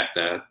look at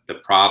the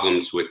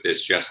problems with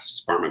this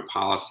Justice Department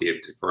policy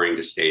of deferring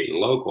to state and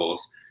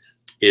locals,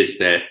 is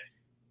that,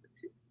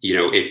 you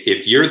know,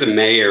 if you're the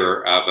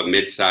mayor of a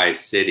mid-sized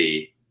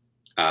city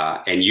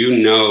and you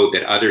know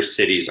that other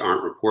cities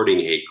aren't reporting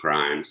hate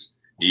crimes,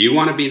 do you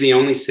want to be the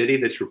only city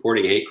that's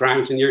reporting hate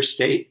crimes in your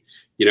state?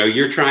 You know,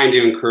 you're trying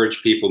to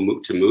encourage people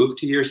to move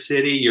to your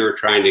city. You're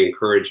trying to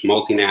encourage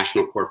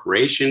multinational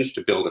corporations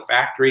to build a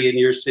factory in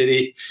your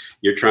city.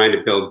 You're trying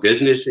to build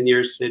business in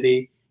your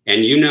city.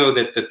 And you know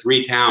that the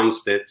 3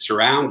 towns that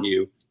surround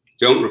you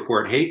don't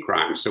report hate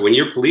crimes. So when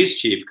your police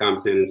chief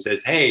comes in and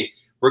says, hey,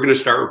 we're going to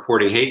start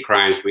reporting hate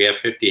crimes, we have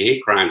 50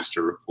 hate crimes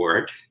to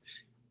report.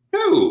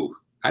 No,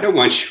 I don't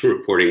want you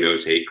reporting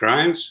those hate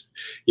crimes.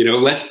 You know,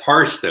 let's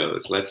parse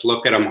those. Let's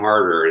look at them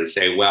harder and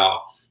say,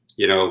 well,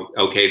 you know,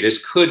 okay,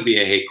 this could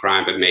be a hate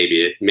crime, but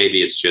maybe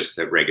it's just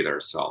a regular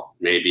assault.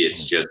 Maybe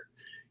it's just,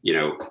 you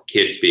know,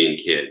 kids being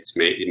kids.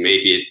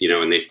 Maybe it, you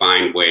know, and they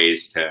find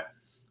ways to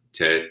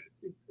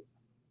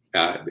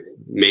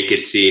make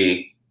it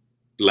seem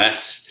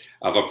less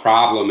of a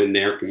problem in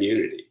their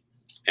community.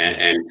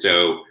 And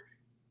so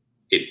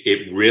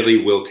it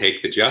really will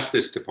take the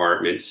Justice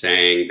Department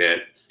saying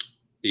that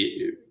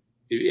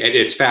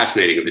it's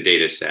fascinating, the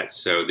data sets.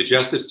 So the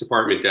Justice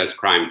Department does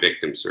crime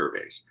victim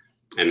surveys,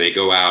 and they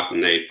go out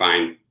and they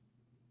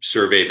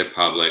survey the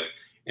public,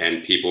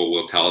 and people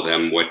will tell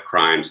them what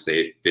crimes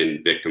they've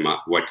been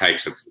victimized, what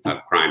types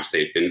of crimes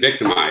they've been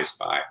victimized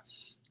by.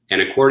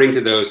 And according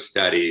to those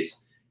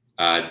studies,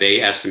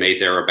 they estimate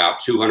there are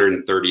about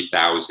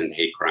 230,000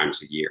 hate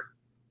crimes a year.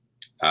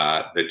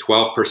 The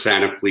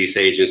 12% of police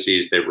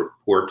agencies that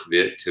report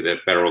to the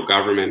federal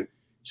government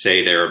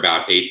say there are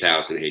about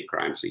 8,000 hate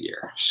crimes a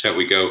year. So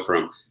we go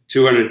from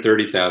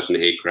 230,000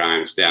 hate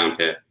crimes down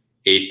to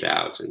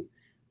 8,000.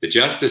 The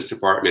Justice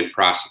Department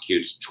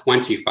prosecutes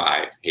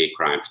 25 hate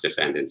crimes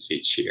defendants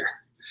each year.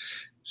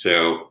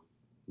 So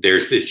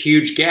there's this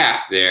huge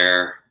gap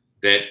there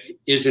that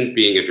isn't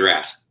being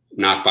addressed,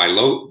 not by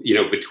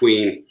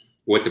between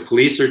what the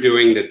police are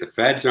doing that the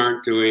feds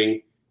aren't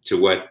doing to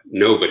what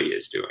nobody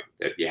is doing.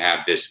 That you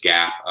have this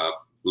gap of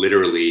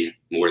literally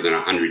more than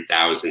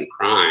 100,000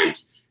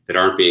 crimes that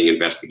aren't being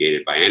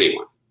investigated by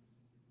anyone.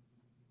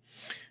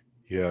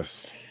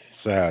 Yes,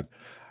 sad.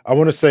 I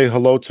want to say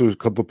hello to a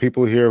couple of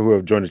people here who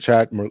have joined the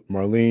chat: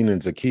 Marlene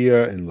and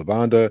Zakia and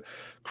Lavonda,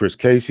 Chris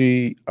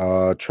Casey,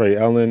 Trey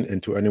Ellen,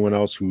 and to anyone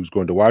else who's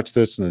going to watch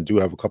this. And I do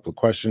have a couple of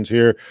questions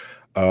here.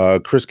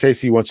 Chris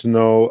Casey wants to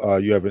know,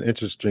 you have an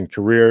interesting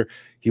career.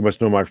 He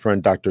must know my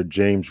friend, Dr.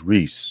 James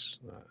Reese.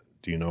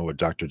 Do you know what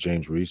Dr.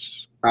 James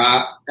Reese?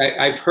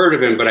 I've heard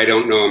of him, but I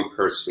don't know him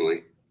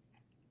personally.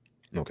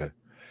 Okay.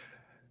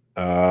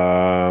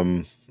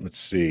 Let's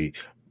see.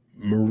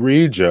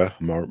 Marija,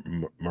 I'm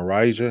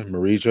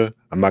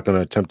not going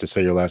to attempt to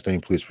say your last name.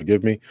 Please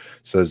forgive me.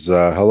 Says,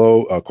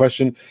 hello.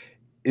 Question: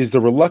 is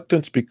the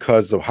reluctance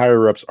because of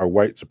higher ups are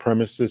white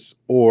supremacists,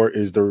 or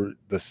is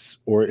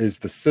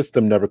the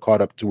system never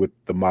caught up to with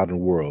the modern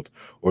world,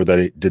 or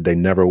did they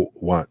never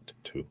want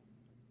to?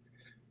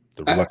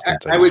 The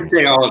reluctance. I would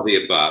say all of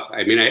the above.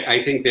 I mean,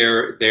 I think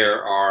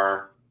there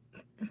are,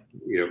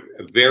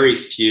 very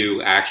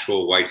few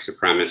actual white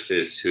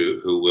supremacists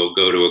who will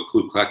go to a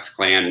Ku Klux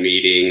Klan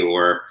meeting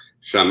or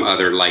some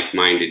other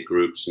like-minded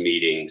groups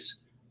meetings.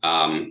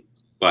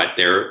 But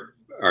there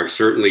are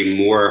certainly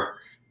more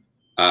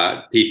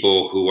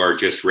people who are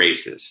just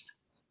racist.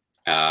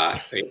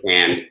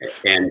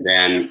 And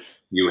then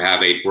you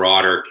have a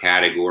broader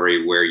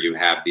category where you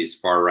have these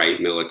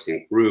far-right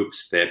militant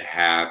groups that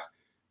have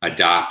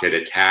adopted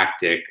a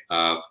tactic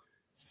of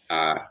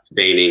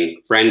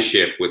feigning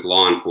friendship with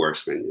law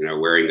enforcement,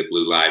 wearing the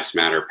Blue Lives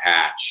Matter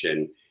patch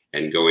and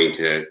going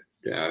to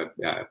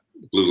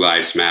Blue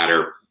Lives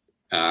Matter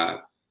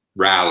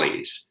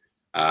rallies.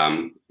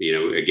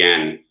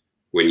 Again,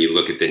 when you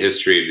look at the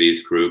history of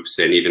these groups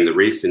and even the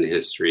recent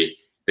history,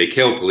 they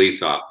kill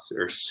police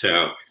officers.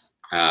 So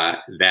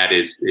that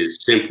is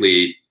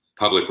simply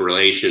public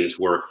relations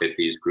work that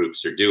these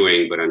groups are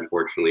doing. But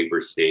unfortunately,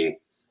 we're seeing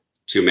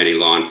too many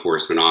law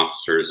enforcement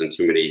officers and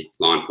too many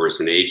law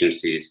enforcement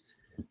agencies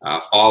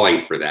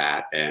falling for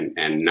that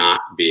and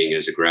not being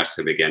as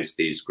aggressive against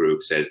these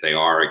groups as they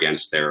are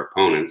against their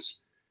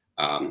opponents,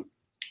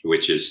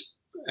 which is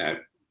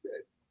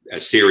a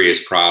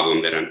serious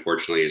problem that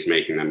unfortunately is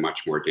making them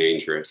much more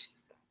dangerous.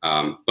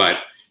 But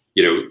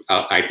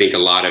I think a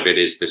lot of it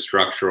is the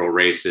structural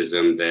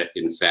racism that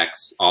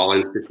infects all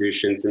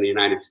institutions in the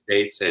United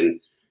States. And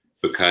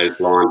because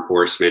law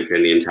enforcement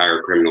and the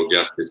entire criminal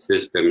justice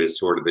system is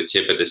sort of the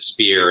tip of the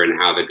spear in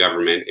how the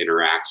government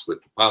interacts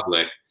with the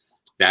public,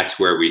 that's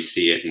where we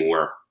see it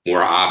more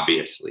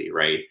obviously,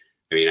 right?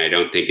 I mean, I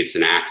don't think it's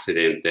an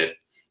accident that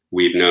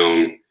we've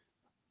known,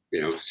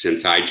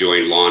 since I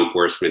joined law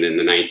enforcement in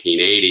the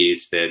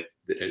 1980s,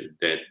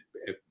 that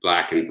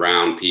Black and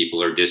brown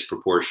people are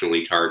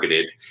disproportionately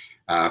targeted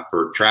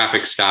for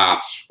traffic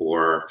stops,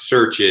 for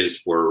searches,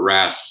 for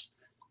arrests.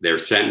 They're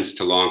sentenced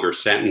to longer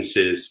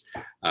sentences.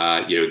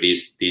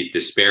 These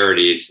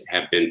disparities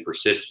have been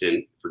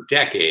persistent for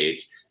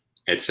decades.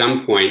 At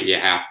some point, you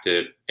have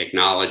to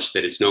acknowledge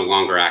that it's no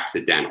longer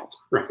accidental,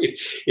 right?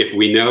 If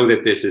we know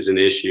that this is an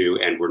issue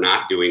and we're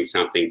not doing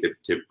something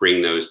to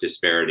bring those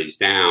disparities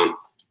down,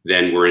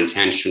 then we're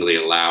intentionally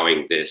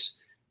allowing this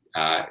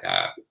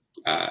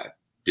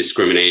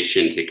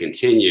discrimination to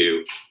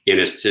continue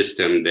in a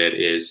system that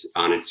is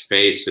on its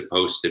face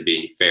supposed to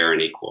be fair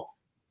and equal.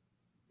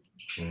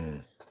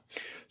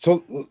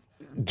 So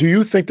do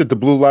you think that the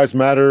Blue Lives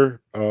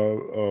Matter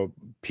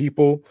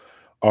people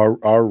are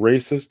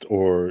racist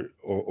or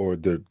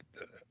the,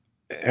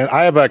 and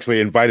I have actually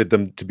invited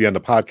them to be on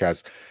the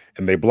podcast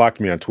and they blocked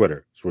me on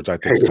Twitter, which I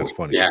think is kind of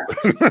funny. Yeah.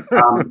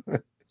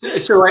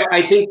 So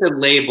I think the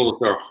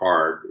labels are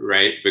hard,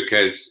 right?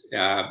 Because,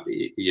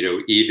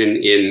 even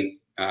in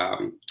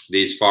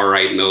these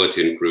far-right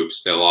militant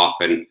groups, they'll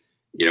often,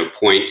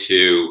 point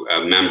to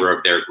a member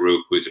of their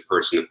group who's a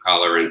person of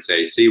color and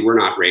say, see, we're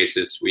not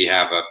racist. We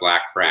have a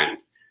Black friend.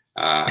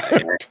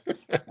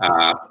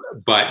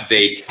 But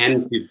they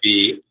tend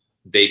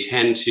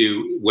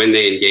to, when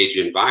they engage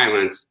in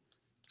violence,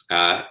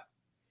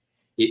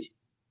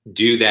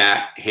 do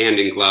that hand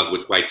in glove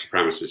with white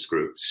supremacist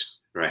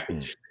groups, right?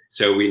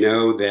 So we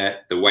know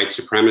that the white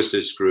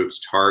supremacist groups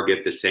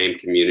target the same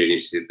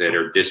communities that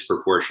are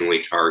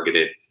disproportionately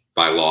targeted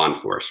by law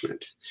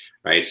enforcement,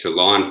 right? So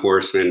law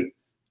enforcement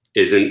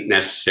isn't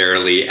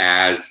necessarily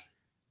as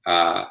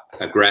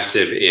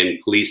aggressive in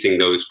policing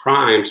those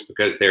crimes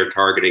because they're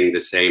targeting the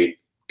same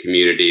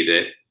community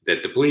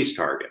that the police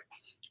target.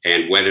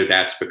 And whether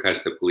that's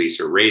because the police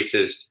are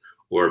racist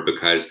or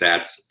because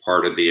that's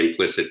part of the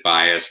implicit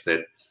bias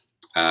that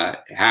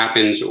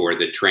happens or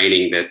the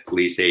training that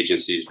police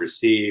agencies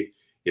receive,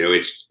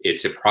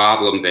 it's a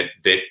problem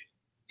that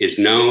is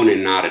known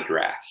and not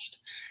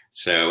addressed.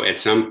 So at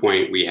some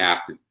point we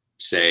have to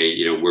say,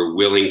 we're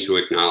willing to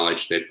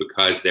acknowledge that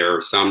because there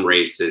are some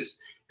racists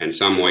and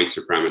some white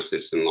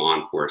supremacists in law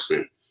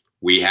enforcement,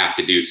 we have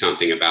to do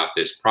something about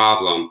this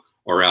problem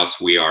or else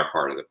we are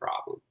part of the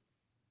problem.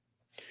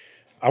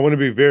 I want to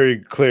be very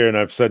clear, and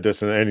I've said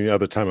this in any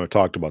other time I've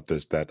talked about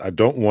this, that I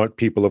don't want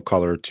people of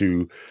color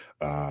to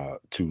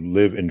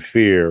live in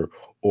fear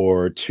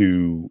or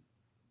even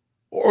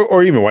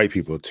white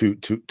people to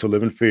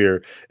live in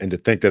fear and to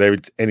think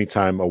that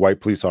anytime a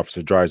white police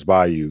officer drives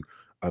by you,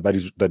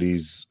 that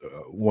he's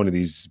one of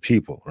these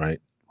people,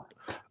 right?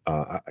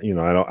 I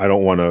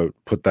don't want to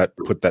put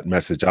that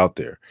message out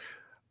there.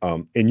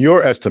 In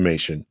your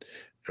estimation,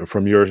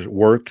 from your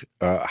work,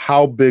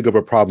 how big of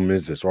a problem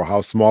is this, or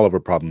how small of a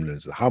problem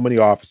is it? How many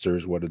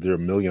officers? What are there,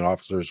 1 million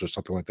officers or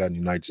something like that in the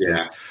United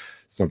States? Yeah.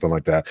 Something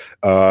like that.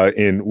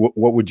 And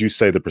what would you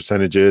say the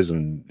percentage is?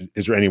 And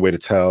is there any way to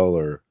tell?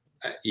 Or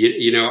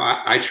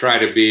I try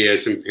to be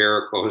as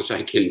empirical as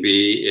I can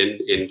be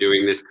in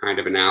doing this kind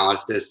of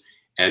analysis.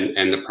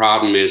 And the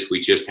problem is we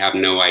just have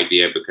no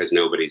idea because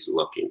nobody's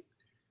looking,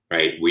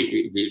 right?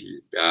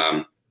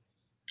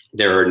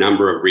 There are a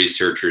number of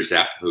researchers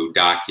who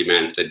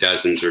document the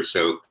dozens or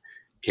so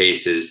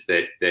cases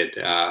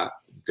that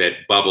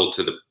bubble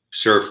to the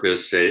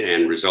surface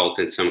and result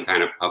in some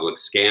kind of public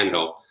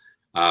scandal.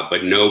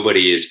 But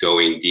nobody is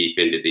going deep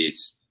into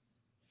these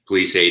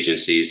police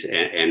agencies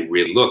and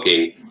really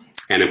looking.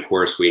 And of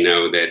course, we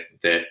know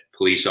that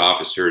police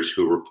officers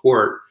who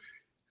report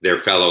their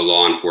fellow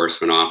law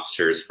enforcement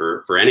officers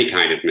for any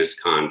kind of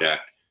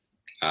misconduct,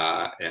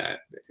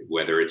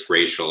 whether it's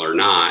racial or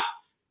not,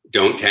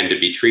 don't tend to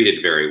be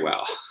treated very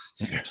well.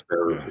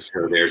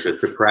 So there's a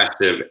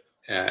suppressive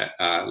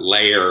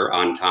layer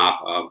on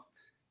top of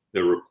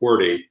the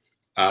reporting.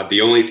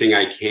 The only thing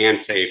I can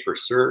say for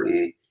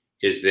certain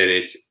is that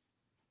it's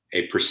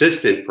a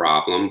persistent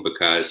problem,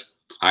 because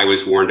I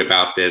was warned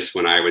about this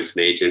when I was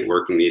an agent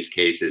working these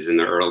cases in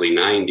the early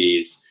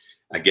 90s,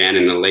 again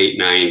in the late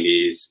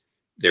 90s,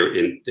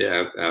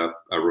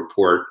 a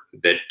report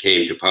that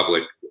came to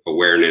public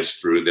awareness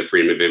through the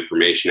Freedom of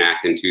Information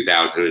Act in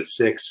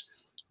 2006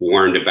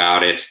 warned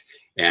about it.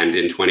 And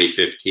in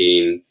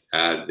 2015,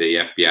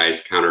 the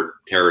FBI's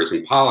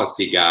counterterrorism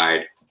policy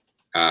guide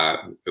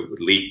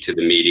leaked to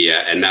the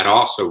media, and that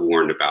also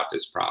warned about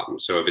this problem.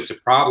 So if it's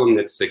a problem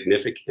that's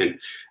significant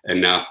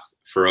enough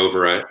for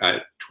over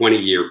a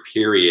 20-year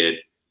period,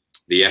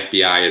 the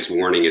FBI is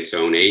warning its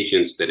own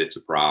agents that it's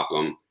a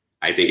problem.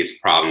 I think it's a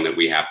problem that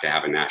we have to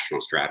have a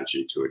national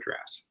strategy to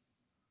address.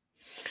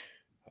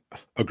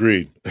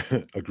 Agreed.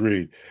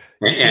 Agreed.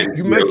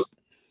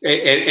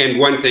 And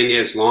one thing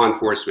is, law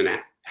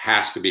enforcement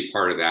has to be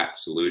part of that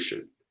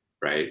solution,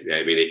 right?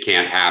 I mean, it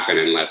can't happen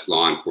unless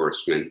law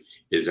enforcement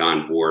is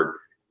on board,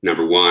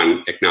 number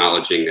one,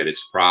 acknowledging that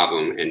it's a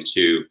problem, and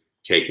two,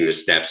 taking the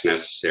steps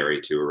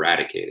necessary to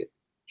eradicate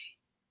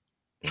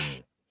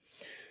it.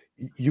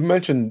 You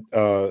mentioned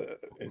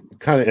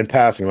kind of in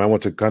passing, and I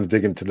want to kind of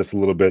dig into this a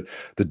little bit,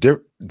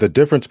 the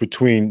difference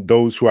between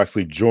those who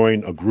actually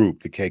join a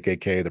group, the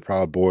KKK, the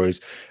Proud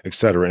Boys,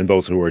 etc., and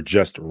those who are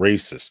just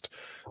racist.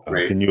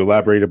 Right. Can you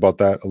elaborate about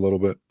that a little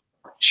bit?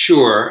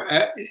 Sure.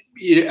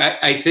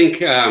 I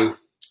think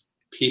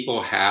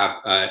people have,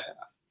 and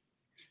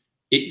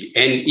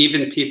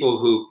even people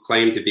who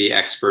claim to be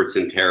experts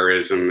in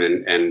terrorism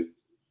and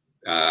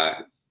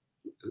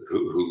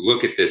who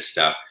look at this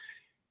stuff,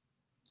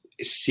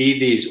 see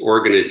these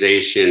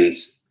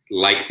organizations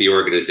like the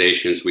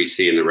organizations we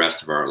see in the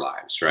rest of our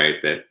lives,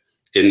 right? That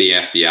in the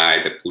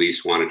FBI, the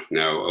police wanted to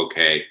know,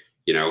 okay,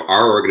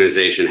 our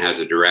organization has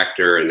a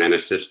director and then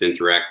assistant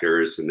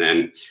directors and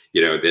then,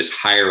 this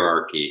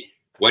hierarchy.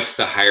 What's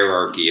the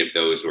hierarchy of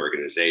those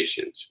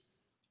organizations?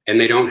 And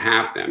they don't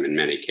have them in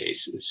many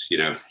cases.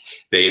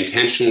 They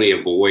intentionally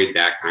avoid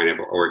that kind of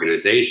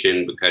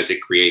organization because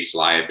it creates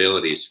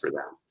liabilities for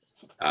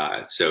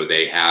them. So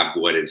they have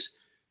what is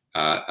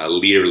a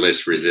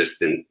leaderless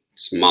resistance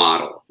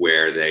model,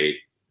 where they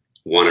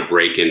want to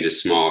break into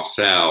small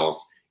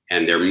cells,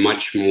 and they're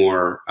much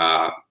more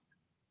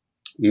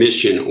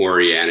mission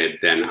oriented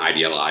than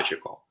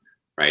ideological,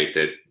 right?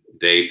 That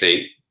they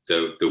think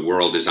the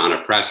world is on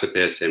a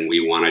precipice and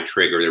we want to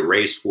trigger the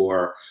race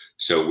war.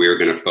 So we're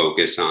going to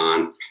focus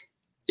on,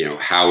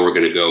 how we're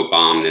going to go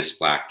bomb this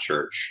black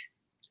church.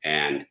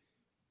 And,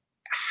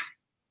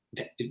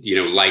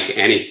 like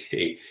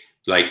anything,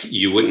 like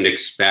you wouldn't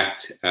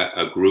expect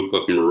a group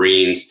of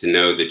Marines to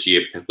know the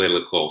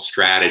geopolitical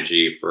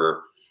strategy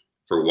for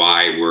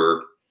why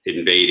we're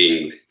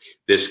invading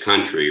this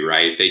country,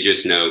 right? They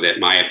just know that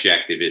my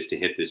objective is to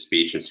hit this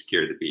beach and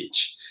secure the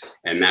beach.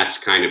 And that's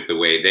kind of the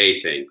way they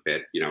think,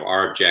 that,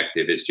 our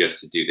objective is just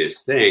to do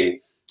this thing.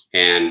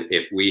 And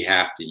if we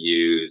have to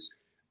use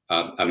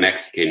a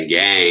Mexican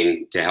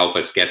gang to help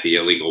us get the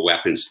illegal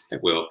weapons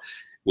that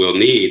we'll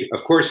need,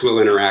 of course, we'll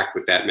interact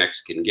with that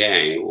Mexican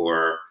gang,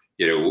 or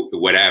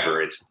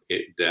whatever.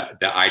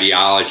 The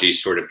ideology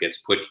sort of gets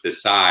put to the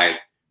side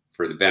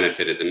for the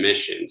benefit of the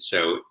mission.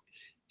 So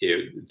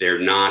they're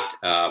not.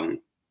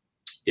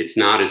 It's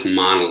not as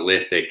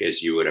monolithic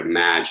as you would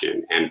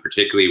imagine, and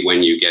particularly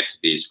when you get to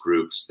these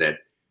groups that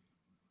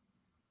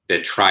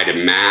try to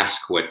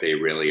mask what they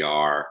really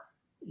are,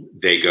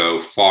 they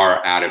go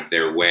far out of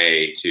their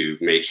way to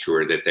make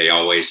sure that they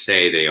always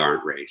say they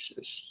aren't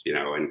racist.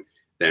 And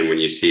then when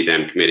you see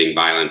them committing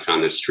violence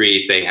on the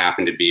street, they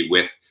happen to be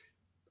with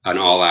an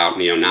all-out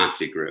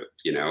neo-Nazi group.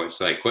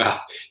 It's like,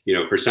 well,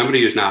 for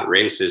somebody who's not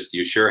racist,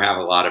 you sure have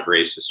a lot of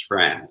racist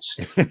friends.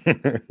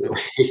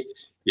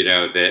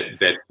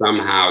 That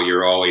somehow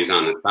you're always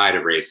on the side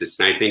of racists.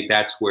 And I think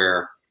that's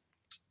where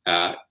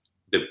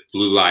the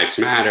Blue Lives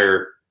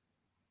Matter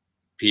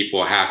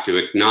people have to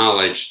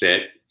acknowledge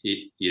that,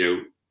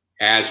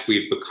 as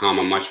we've become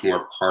a much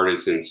more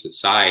partisan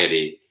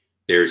society,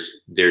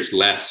 there's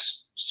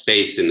less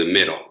space in the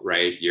middle,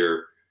 right?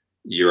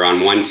 You're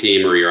on one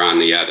team or you're on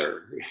the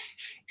other.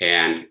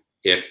 And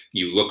if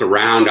you look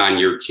around on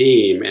your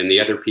team and the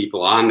other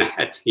people on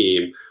that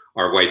team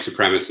are white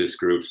supremacist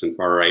groups and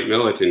far-right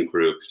militant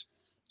groups,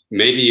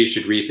 maybe you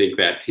should rethink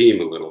that team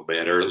a little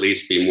bit, or at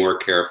least be more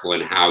careful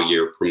in how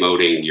you're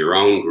promoting your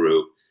own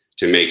group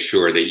to make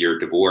sure that you're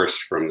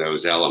divorced from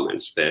those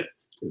elements that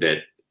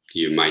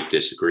you might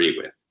disagree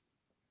with.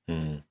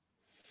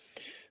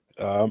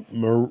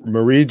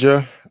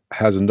 Marija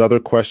has another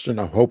question.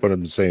 I hope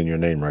I'm saying your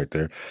name right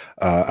there.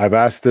 I've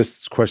asked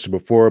this question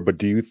before, but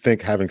do you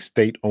think having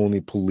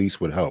state-only police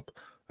would help?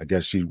 I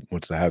guess she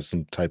wants to have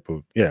some type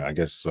of,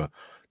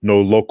 no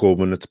local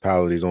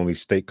municipalities, only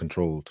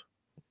state-controlled.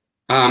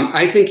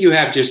 I think you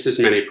have just as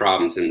many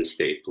problems in the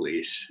state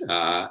police.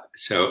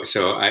 So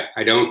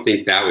I don't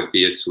think that would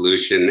be a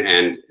solution.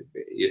 And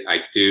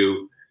I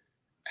do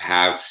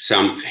have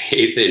some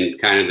faith in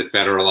kind of the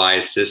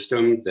federalized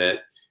system,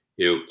 that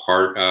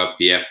part of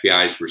the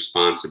FBI's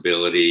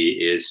responsibility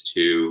is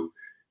to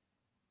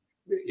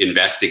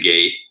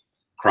investigate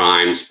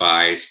crimes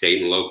by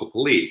state and local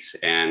police.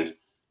 And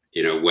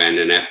when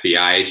an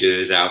FBI agent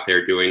is out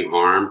there doing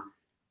harm,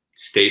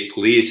 state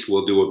police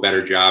will do a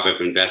better job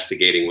of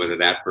investigating whether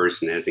that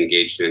person has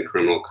engaged in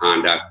criminal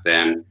conduct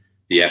than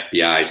the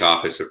FBI's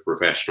Office of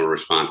Professional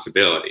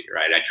Responsibility,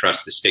 right? I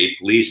trust the state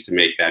police to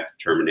make that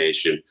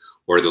determination,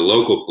 or the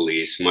local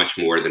police much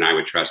more than I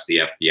would trust the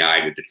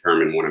FBI to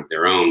determine one of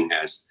their own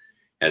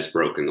has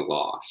broken the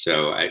law.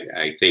 So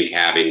I think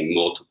having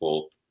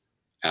multiple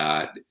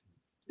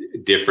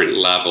different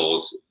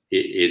levels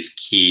is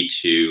key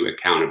to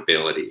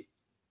accountability.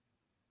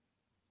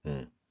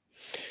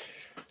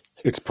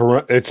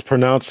 It's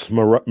pronounced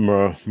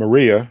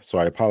Maria, so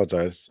I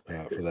apologize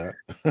for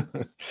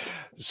that.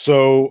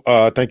 So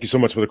thank you so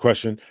much for the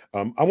question.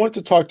 I wanted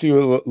to talk to you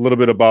a little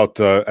bit about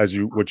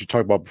what you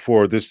talked about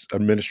before, this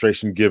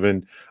administration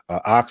giving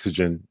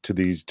oxygen to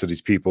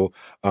these people.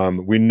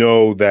 We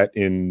know that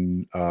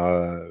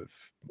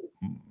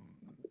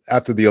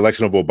after the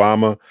election of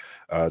Obama,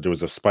 there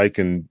was a spike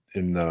in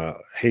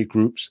hate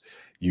groups.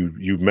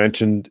 You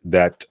mentioned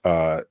that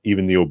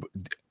even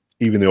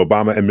the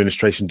Obama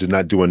administration did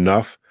not do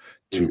enough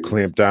to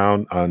clamp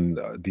down on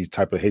these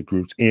type of hate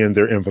groups and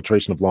their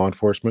infiltration of law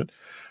enforcement.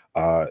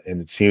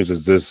 And it seems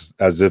as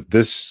if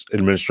this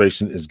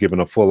administration is giving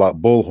a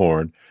full-out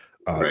bullhorn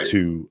right.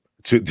 to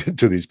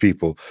these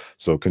people.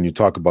 So can you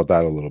talk about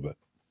that a little bit?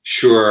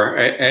 Sure,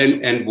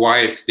 and why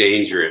it's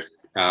dangerous.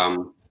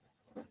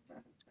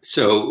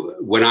 So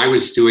when I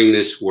was doing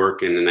this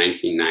work in the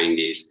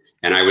 1990s,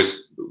 and I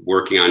was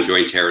working on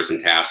joint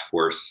terrorism task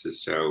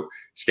forces, so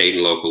state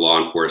and local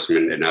law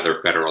enforcement and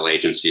other federal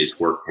agencies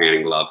worked hand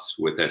in gloves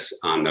with us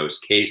on those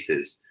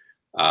cases.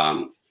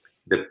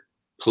 The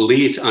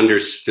police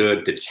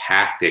understood the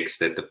tactics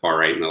that the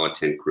far-right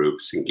militant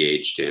groups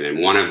engaged in, and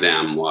one of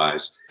them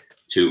was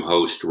to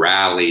host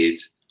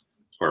rallies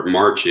or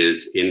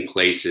marches in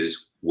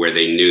places where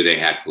they knew they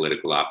had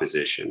political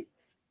opposition,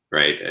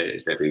 right?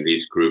 I mean,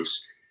 these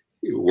groups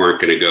weren't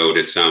going to go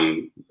to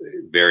some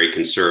very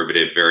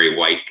conservative, very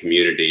white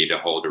community to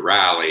hold a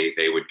rally.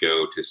 They would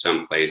go to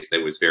some place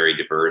that was very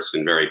diverse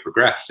and very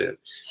progressive.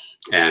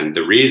 And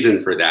the reason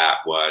for that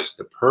was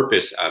the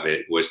purpose of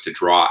it was to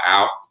draw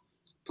out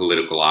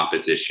political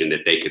opposition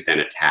that they could then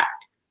attack,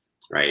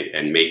 right?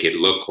 And make it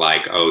look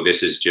like, oh,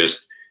 this is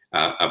just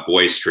a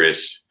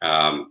boisterous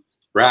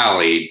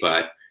rally,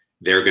 but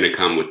they're going to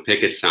come with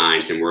picket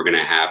signs and we're going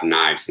to have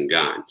knives and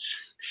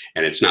guns.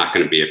 And it's not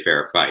going to be a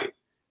fair fight.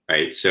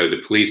 Right. So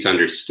the police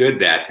understood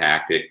that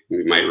tactic.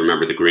 You might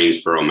remember the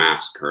Greensboro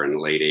massacre in the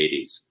late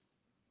 80s.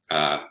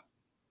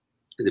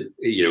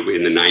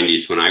 In the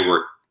 90s, when I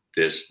worked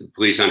this, the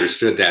police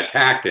understood that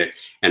tactic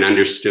and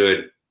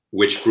understood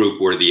which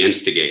group were the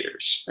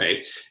instigators.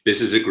 Right.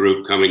 This is a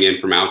group coming in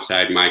from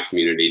outside my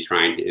community,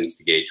 trying to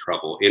instigate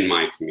trouble in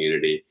my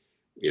community.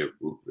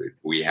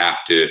 We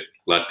have to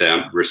let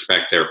them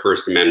respect their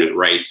First Amendment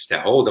rights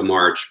to hold a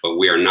march, but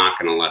we are not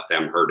going to let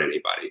them hurt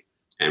anybody.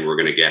 And we're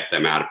going to get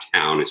them out of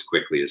town as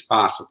quickly as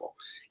possible.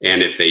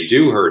 And if they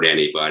do hurt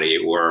anybody,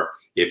 or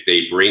if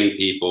they bring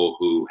people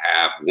who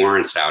have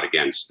warrants out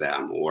against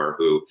them or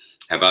who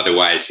have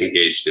otherwise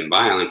engaged in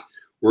violence,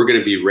 we're going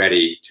to be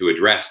ready to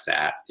address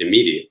that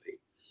immediately.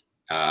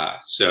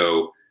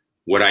 So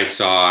what I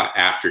saw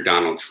after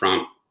Donald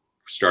Trump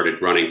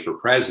started running for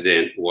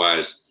president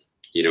was,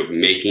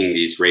 making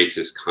these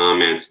racist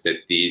comments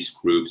that these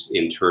groups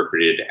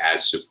interpreted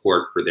as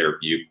support for their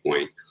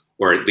viewpoint,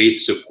 or at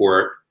least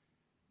support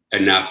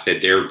enough that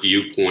their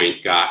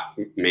viewpoint got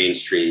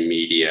mainstream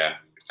media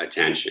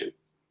attention,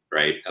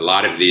 right? A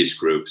lot of these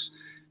groups,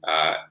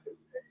 I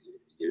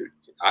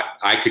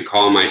could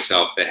call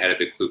myself the head of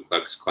the Ku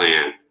Klux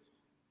Klan,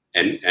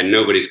 and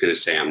nobody's going to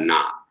say I'm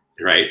not,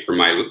 right? For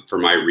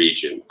my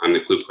region, I'm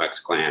the Ku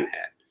Klux Klan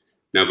head.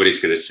 Nobody's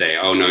going to say,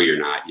 oh no, you're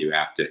not. You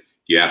have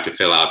to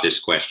fill out this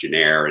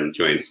questionnaire and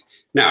join.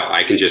 No,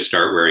 I can just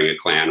start wearing a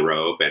Klan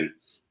robe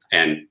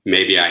and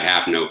maybe I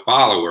have no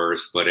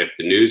followers, but if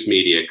the news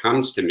media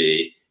comes to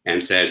me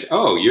and says,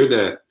 oh, you're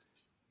the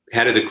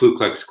head of the Ku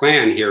Klux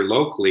Klan here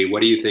locally,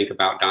 what do you think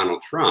about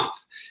Donald Trump?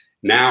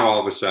 Now,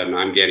 all of a sudden,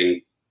 I'm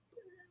getting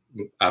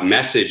a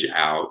message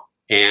out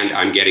and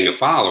I'm getting a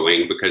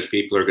following because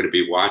people are going to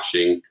be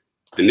watching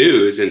the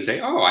news and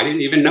say, oh, I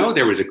didn't even know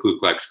there was a Ku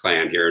Klux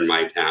Klan here in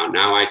my town.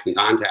 Now I can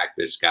contact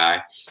this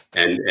guy.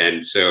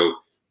 And so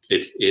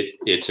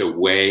it's a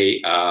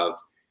way of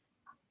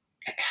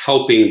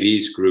helping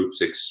these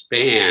groups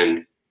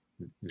expand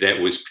that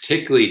was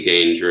particularly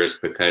dangerous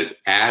because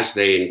as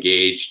they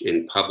engaged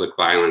in public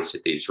violence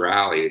at these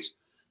rallies,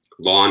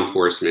 law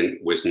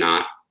enforcement was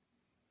not,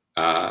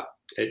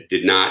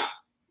 did not,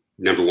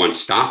 number one,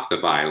 stop the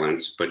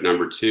violence, but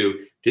number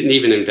two, didn't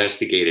even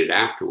investigate it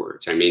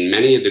afterwards. I mean,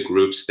 many of the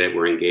groups that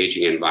were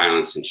engaging in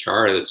violence in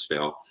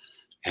Charlottesville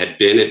had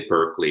been at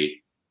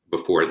Berkeley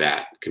before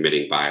that,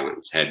 committing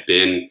violence, had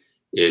been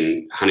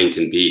in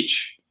Huntington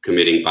Beach,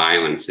 committing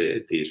violence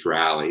at these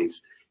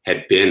rallies,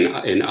 had been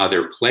in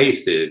other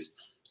places.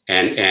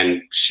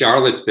 And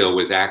Charlottesville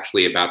was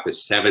actually about the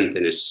seventh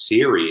in a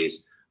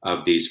series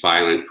of these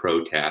violent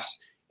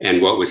protests.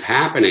 And what was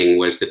happening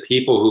was the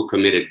people who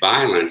committed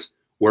violence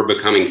were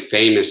becoming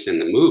famous in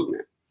the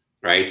movement,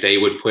 right? They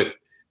would put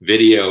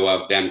video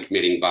of them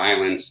committing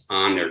violence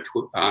on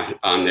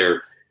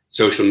their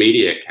social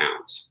media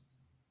accounts,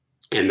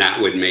 and that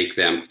would make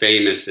them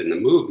famous in the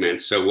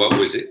movement. So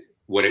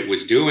what it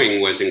was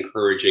doing was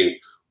encouraging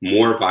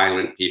more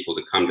violent people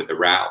to come to the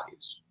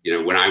rallies.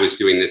 When I was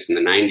doing this in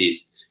the 90s,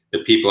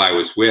 the people I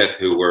was with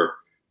who were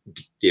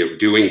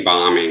doing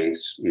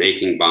bombings,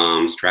 making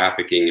bombs,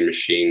 trafficking in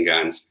machine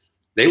guns,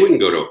 they wouldn't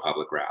go to a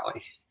public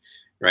rally,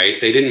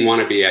 right? They didn't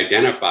want to be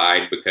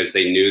identified because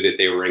they knew that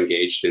they were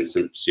engaged in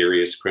some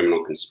serious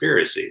criminal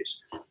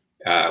conspiracies.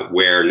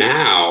 Where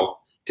now,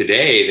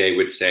 today, they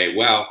would say,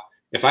 well,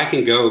 if I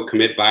can go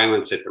commit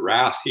violence at the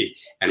rally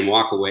and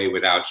walk away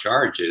without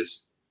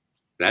charges,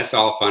 that's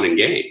all fun and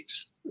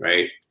games,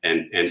 right?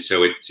 And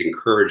so it's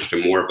encouraged a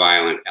more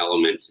violent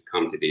element to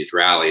come to these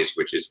rallies,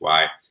 which is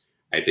why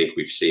I think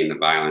we've seen the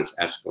violence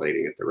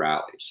escalating at the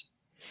rallies.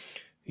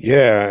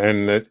 Yeah,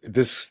 and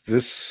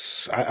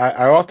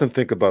I often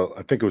think about,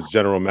 I think it was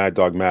General Mad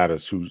Dog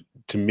Mattis who,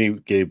 to me,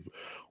 gave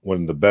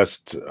one of the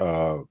best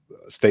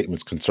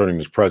statements concerning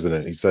this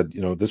president. He said,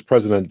 this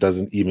president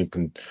doesn't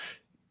even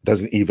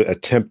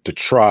attempt to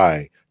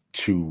try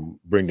to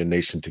bring the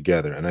nation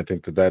together. And I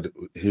think that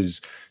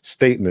his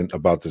statement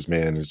about this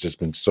man has just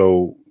been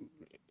so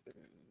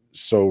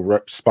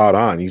spot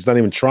on. He's not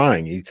even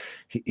trying.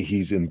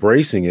 He's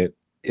embracing it.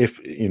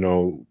 If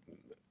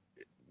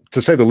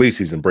to say the least,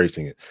 he's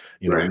embracing it.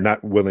 Right.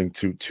 Not willing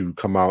to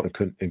come out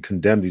and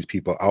condemn these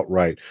people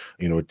outright.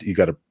 You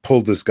got to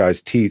pull this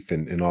guy's teeth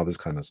and all this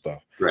kind of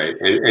stuff. Right,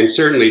 and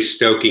certainly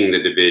stoking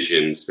the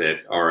divisions that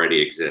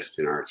already exist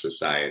in our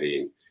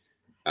society,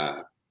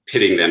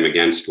 pitting them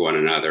against one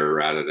another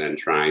rather than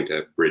trying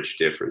to bridge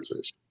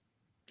differences.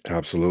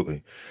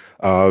 Absolutely.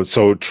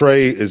 So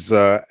Trey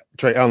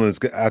Ellen has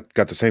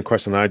got the same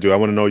question I do. I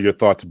want to know your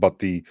thoughts about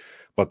the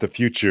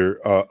future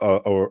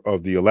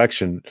of the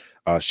election.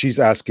 She's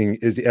asking,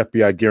 is the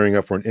FBI gearing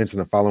up for an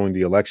incident following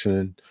the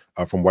election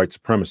from white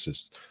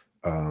supremacists?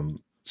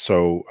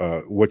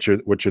 So what's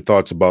your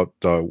thoughts about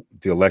the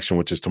election,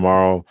 which is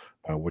tomorrow?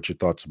 What's your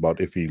thoughts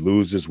about if he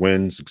loses,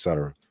 wins,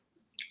 etc.?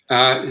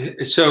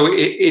 So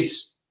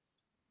it's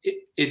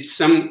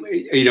some,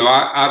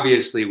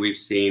 obviously we've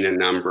seen a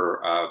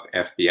number of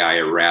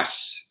FBI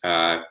arrests.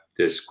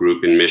 This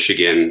group in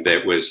Michigan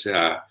that was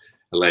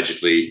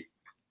allegedly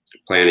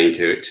planning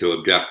to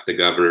abduct the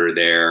governor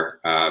there,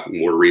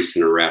 more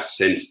recent arrests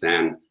since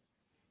then.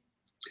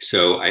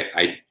 So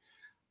I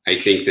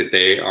think that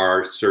they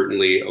are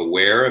certainly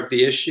aware of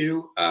the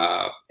issue.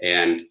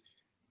 And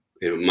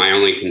my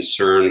only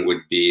concern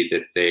would be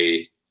that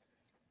they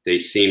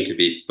seem to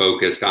be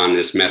focused on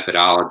this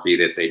methodology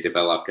that they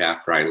developed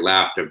after I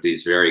left of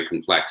these very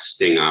complex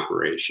sting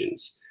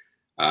operations,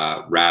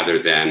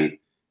 rather than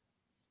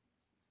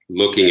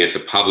looking at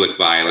the public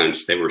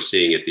violence that we're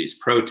seeing at these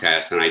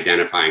protests and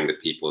identifying the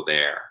people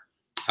there,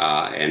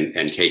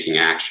 and taking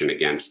action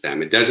against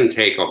them. It doesn't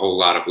take a whole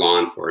lot of law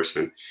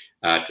enforcement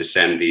to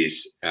send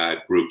these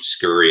groups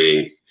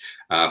scurrying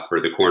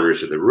for the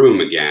corners of the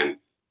room again.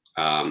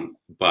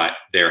 But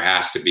there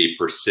has to be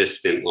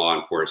persistent law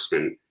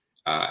enforcement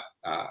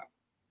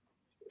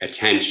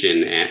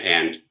attention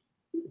and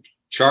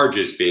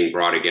charges being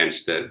brought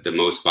against the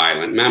most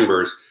violent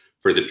members,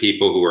 for the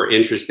people who are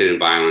interested in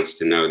violence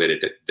to know that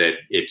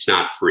it's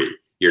not free.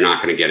 You're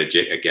not going to get a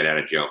get out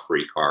of jail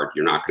free card.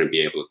 You're not going to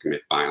be able to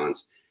commit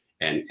violence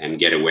and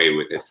get away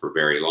with it for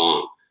very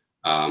long.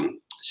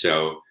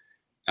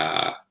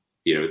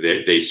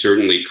 They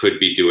certainly could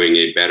be doing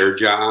a better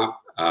job.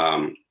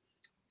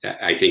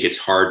 I think it's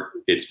hard.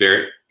 It's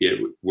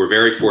we're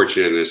very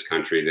fortunate in this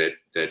country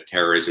that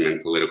terrorism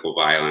and political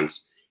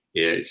violence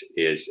is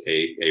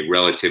a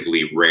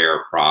relatively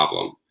rare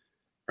problem,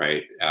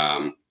 right?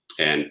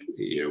 And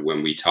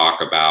when we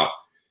talk about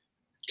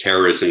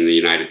terrorism in the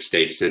United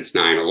States since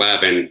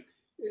 9/11,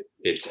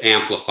 it's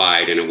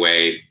amplified in a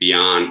way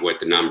beyond what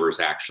the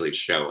numbers actually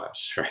show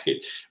us,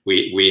 right?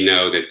 We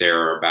know that there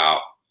are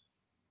about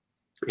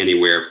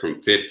anywhere from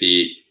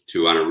 50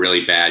 to, on a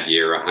really bad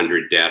year,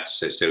 100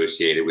 deaths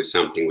associated with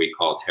something we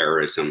call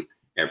terrorism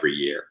every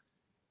year.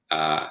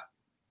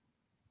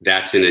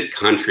 That's in a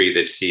country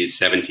that sees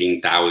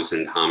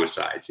 17,000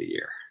 homicides a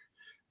year,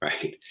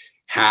 right?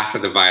 Half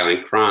of the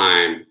violent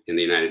crime in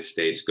the United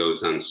States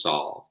goes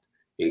unsolved,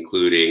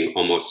 including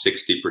almost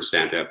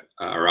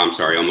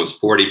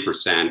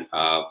 40%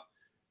 of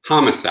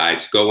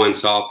homicides go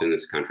unsolved in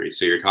this country.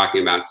 So you're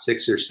talking about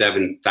 6,000 or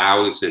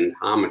 7,000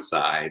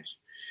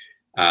 homicides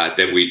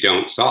that we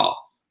don't solve.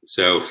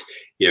 So,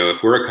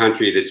 if we're a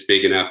country that's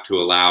big enough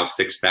to allow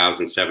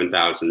 6,000,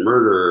 7,000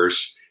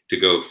 murderers to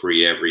go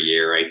free every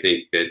year, I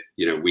think that,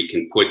 we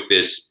can put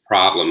this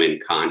problem in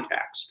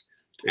context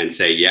and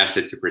say, yes,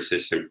 it's a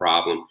persistent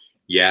problem.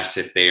 Yes,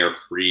 if they are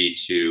free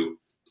to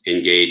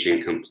engage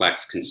in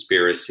complex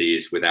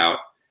conspiracies without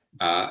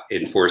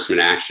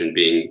enforcement action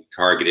being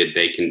targeted,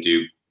 they can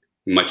do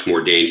much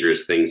more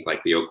dangerous things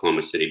like the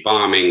Oklahoma City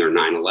bombing or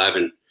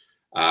 9/11.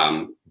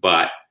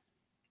 But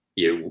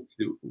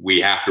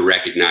we have to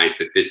recognize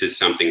that this is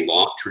something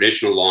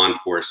traditional law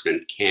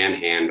enforcement can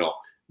handle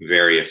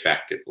very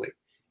effectively.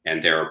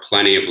 and there are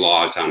plenty of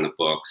laws on the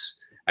books.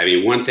 I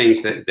mean, one thing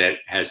that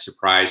has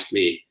surprised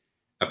me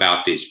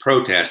about these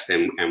protests,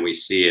 and we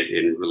see it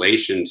in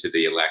relation to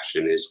the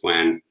election, is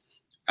when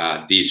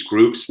these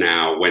groups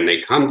now, when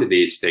they come to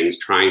these things,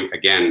 trying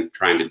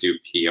to do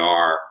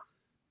PR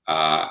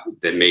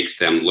that makes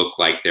them look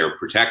like they're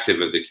protective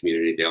of the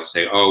community, they'll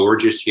say, oh, we're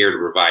just here to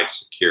provide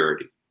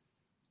security,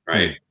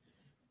 right?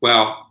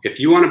 Well, if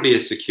you want to be a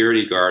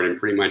security guard in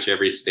pretty much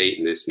every state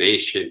in this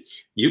nation,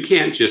 you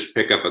can't just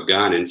pick up a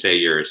gun and say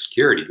you're a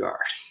security guard,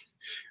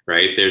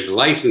 right? There's a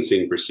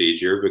licensing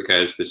procedure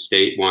because the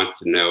state wants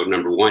to know,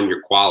 number one,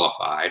 you're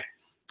qualified,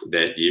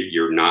 that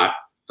you're not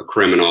a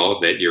criminal,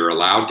 that you're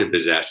allowed to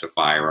possess a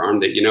firearm,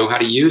 that you know how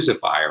to use a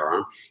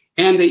firearm,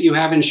 and that you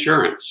have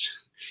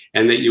insurance,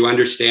 and that you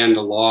understand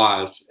the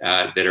laws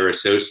that are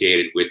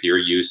associated with your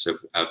use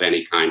of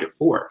any kind of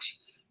force,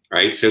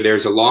 right? So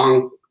there's a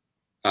long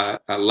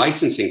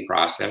licensing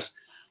process.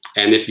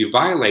 And if you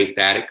violate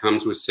that, it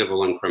comes with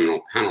civil and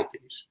criminal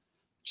penalties.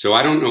 So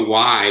I don't know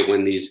why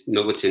when these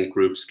militant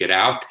groups get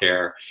out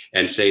there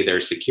and say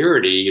they're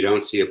security, you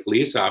don't see a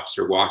police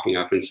officer walking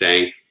up and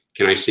saying,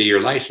 can I see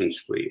your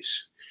license,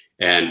 please?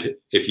 And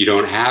if you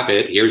don't have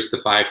it, here's the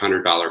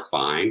 $500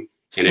 fine.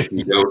 And if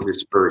you don't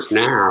disperse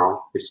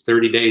now, it's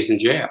 30 days in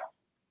jail,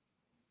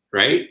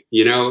 right?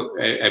 You know,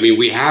 I mean,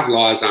 we have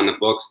laws on the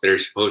books that are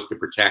supposed to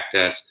protect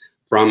us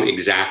from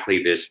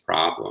exactly this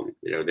problem.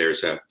 You know,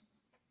 there's a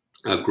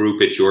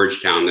group at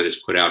Georgetown that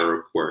has put out a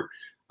report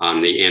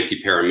on the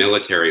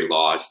anti-paramilitary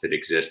laws that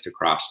exist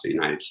across the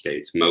United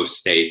States. Most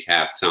states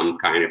have some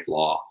kind of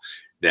law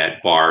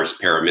that bars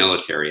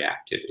paramilitary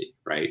activity,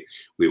 right?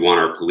 We want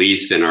our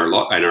police and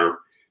our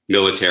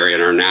military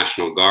and our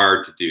National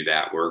Guard to do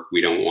that work.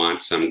 We don't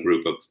want some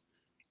group of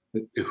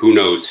who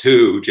knows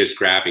who just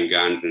grabbing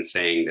guns and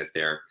saying that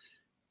they're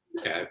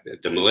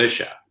the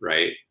militia,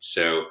 right?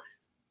 So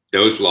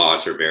those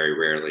laws are very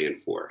rarely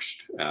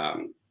enforced.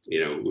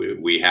 You know,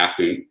 we have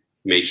to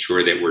make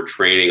sure that we're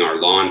training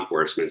our law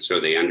enforcement so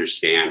they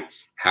understand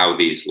how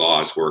these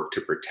laws work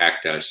to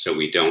protect us, so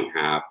we don't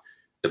have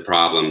the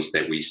problems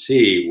that we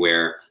see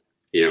where,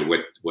 you know,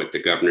 what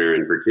the governor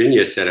in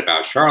Virginia said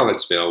about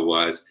Charlottesville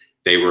was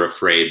they were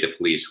afraid the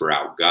police were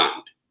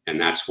outgunned.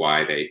 And that's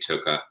why they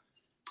took a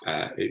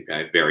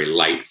very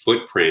light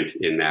footprint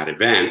in that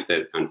event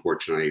that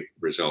unfortunately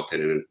resulted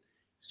in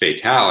a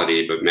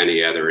fatality, but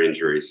many other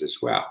injuries as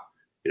well.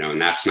 You know,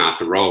 and that's not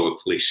the role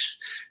of police.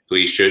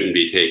 Police shouldn't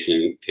be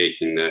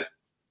taking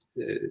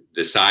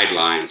the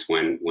sidelines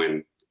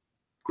when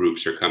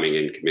groups are coming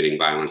in committing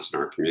violence in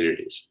our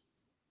communities.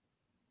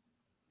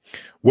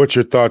 What's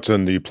your thoughts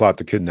on the plot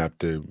to kidnap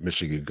the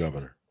Michigan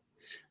governor?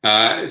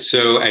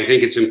 So I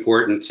think it's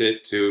important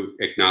to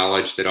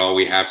acknowledge that all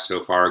we have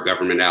so far are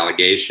government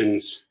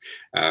allegations.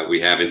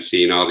 We haven't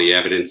seen all the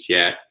evidence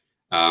yet.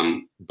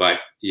 But,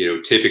 you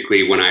know,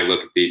 typically when I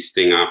look at these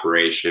sting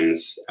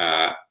operations,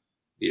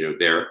 you know,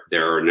 there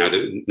are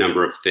another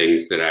number of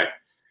things that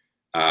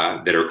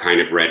that are kind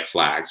of red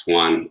flags.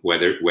 One,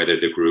 whether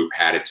the group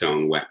had its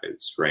own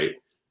weapons, right?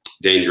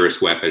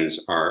 Dangerous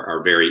weapons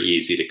are very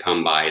easy to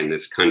come by in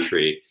this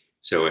country.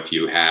 So if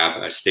you have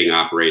a sting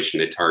operation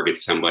that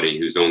targets somebody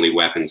whose only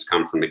weapons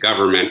come from the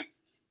government,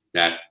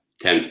 that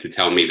tends to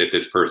tell me that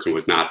this person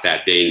was not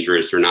that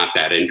dangerous or not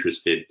that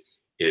interested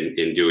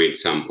in doing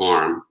some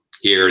harm.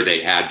 Here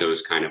they had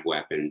those kind of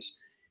weapons.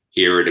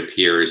 Here it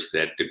appears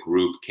that the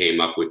group came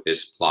up with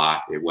this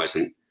plot. It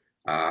wasn't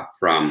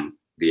from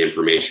the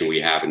information we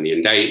have in the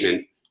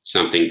indictment,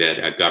 something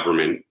that a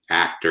government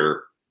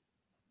actor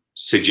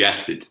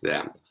suggested to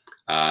them.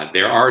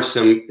 There are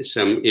some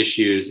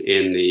issues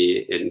in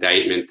the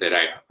indictment that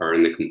are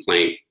in the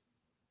complaint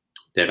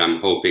that I'm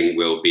hoping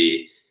will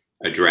be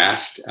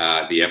addressed.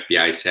 The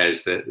FBI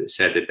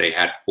said that they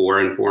had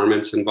 4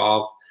 informants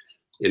involved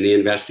in the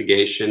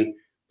investigation,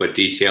 but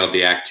detailed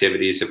the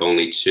activities of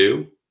only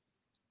 2.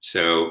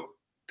 So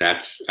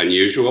that's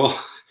unusual.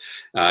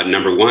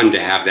 Number one,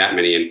 to have that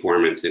many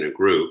informants in a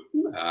group,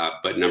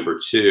 but number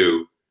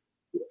 2,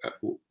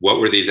 what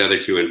were these other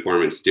 2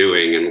 informants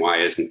doing, and why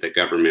isn't the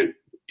government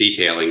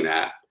detailing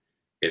that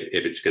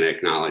if it's going to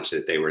acknowledge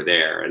that they were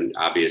there? And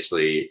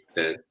obviously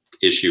the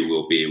issue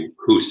will be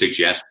who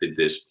suggested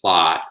this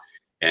plot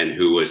and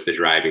who was the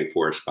driving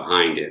force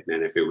behind it.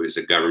 And if it was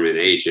a government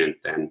agent,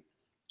 then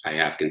I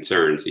have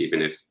concerns,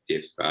 even if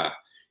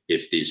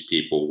these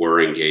people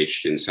were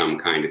engaged in some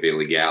kind of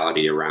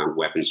illegality around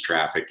weapons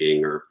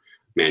trafficking or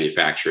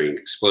manufacturing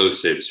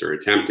explosives or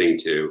attempting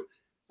to.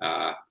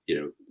 You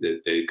know,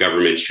 the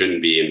government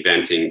shouldn't be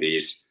inventing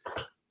these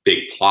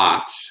big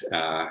plots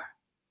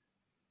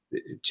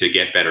to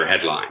get better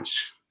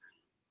headlines.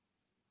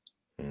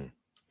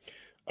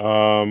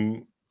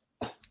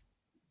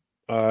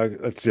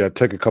 Let's see. I'll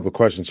take a couple of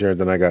questions here, and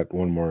then I got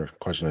one more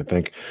question, I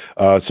think.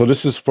 So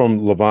this is from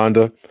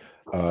Lavonda.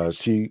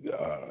 She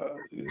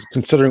is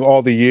considering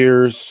all the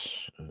years.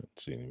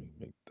 Let's see. Let me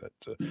make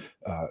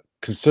that.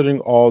 Considering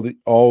all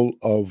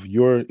of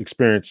your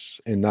experience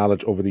and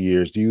knowledge over the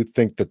years, do you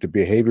think that the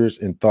behaviors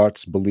and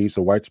thoughts, beliefs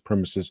of white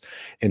supremacists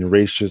and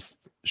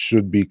racists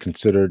should be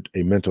considered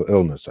a mental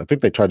illness. I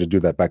think they tried to do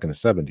that back in the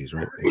 70s,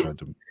 right? They tried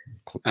to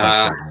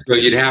so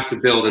you'd have to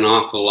build an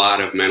awful lot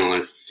of mental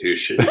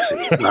institutions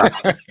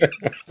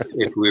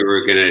if we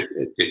were going to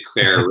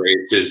declare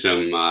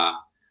racism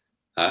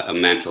a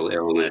mental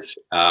illness.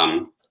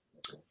 I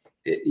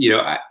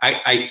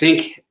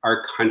think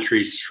our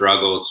country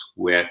struggles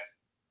with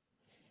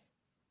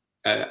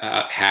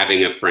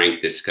having a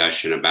frank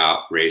discussion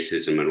about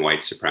racism and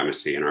white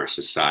supremacy in our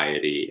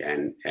society,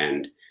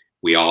 and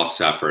we all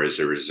suffer as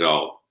a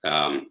result.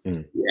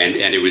 And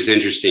it was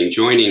interesting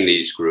joining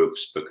these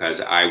groups because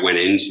I went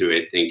into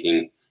it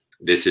thinking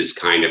this is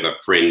kind of a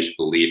fringe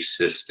belief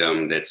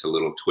system that's a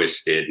little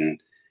twisted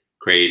and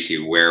crazy,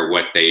 where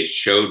what they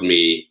showed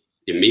me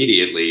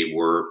immediately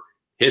were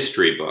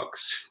history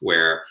books,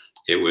 where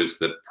it was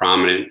the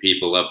prominent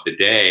people of the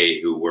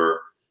day who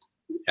were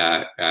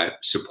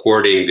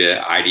supporting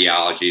the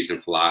ideologies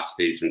and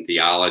philosophies and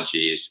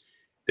theologies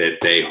that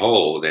they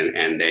hold,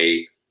 and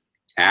they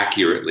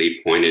accurately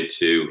pointed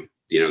to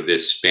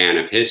this span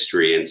of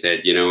history and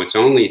said, it's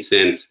only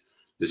since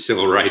the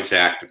Civil Rights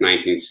Act of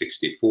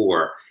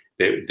 1964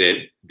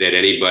 that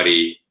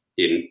anybody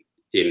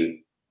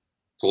in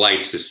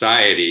polite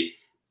society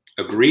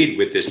agreed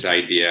with this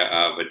idea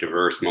of a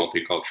diverse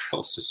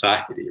multicultural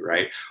society,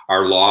 right?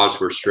 Our laws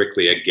were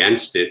strictly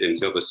against it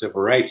until the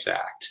Civil Rights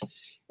Act.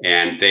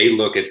 And they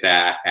look at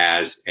that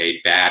as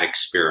a bad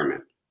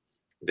experiment,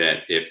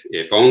 that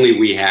if only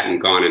we hadn't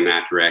gone in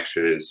that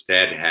direction and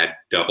instead had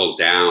doubled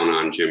down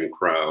on Jim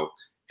Crow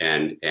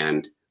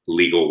and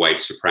legal white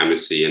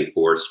supremacy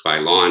enforced by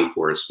law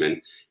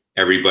enforcement,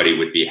 everybody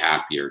would be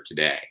happier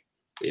today.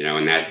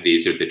 And that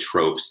these are the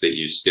tropes that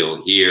you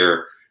still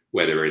hear,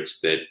 whether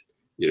it's that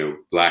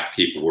Black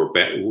people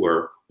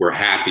were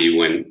happy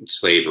when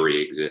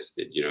slavery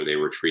existed. They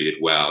were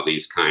treated well.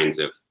 These kinds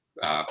of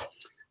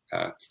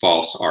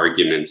false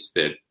arguments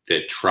that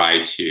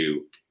try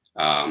to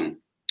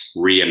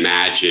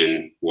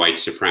reimagine white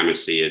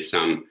supremacy as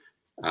some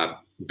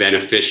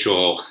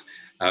beneficial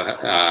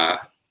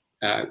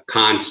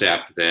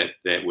concept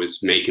that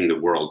was making the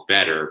world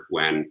better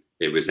when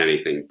it was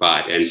anything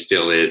but, and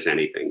still is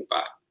anything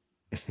but.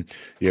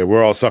 Yeah,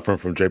 we're all suffering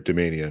from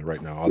drapetomania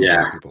right now. All the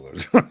Black people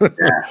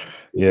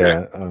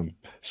are.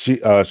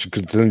 She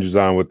continues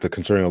on with the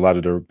concerning a lot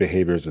of their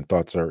behaviors and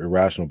thoughts are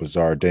irrational,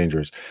 bizarre,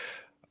 dangerous.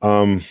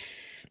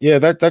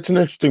 That's an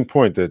interesting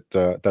point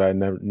that I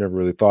never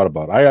really thought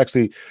about. I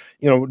actually,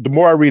 the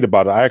more I read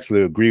about it, I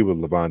actually agree with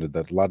Lavonda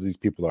that a lot of these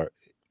people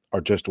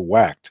are just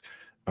whacked.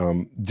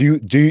 Do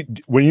you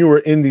when you were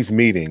in these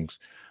meetings,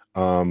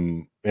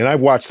 and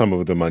I've watched some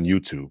of them on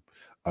YouTube,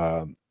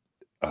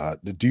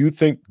 do you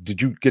think,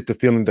 did you get the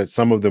feeling that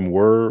some of them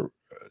were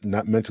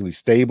not mentally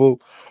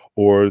stable,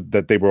 or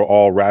that they were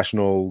all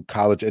rational,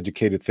 college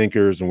educated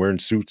thinkers and wearing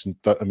suits and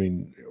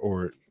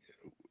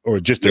or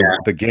just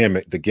the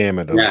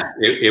gamut of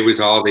it was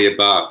all the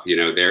above.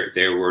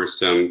 There were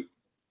some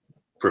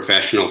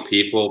professional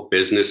people,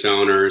 business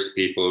owners,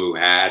 people who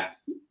had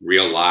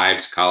real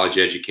lives, college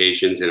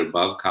educations and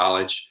above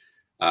college,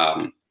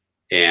 and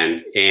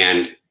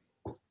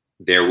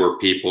there were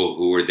people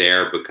who were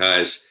there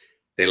because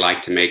they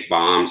like to make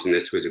bombs, and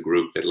this was a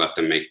group that let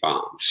them make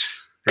bombs.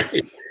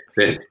 Right?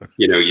 That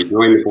you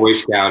join the Boy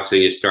Scouts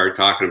and you start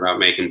talking about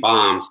making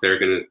bombs, they're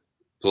going to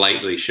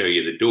politely show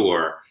you the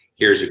door.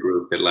 Here's a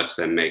group that lets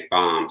them make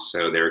bombs,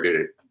 so they're going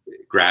to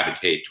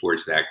gravitate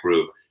towards that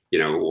group.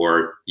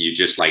 Or you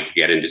just like to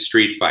get into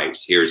street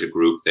fights. Here's a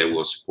group that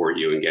will support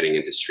you in getting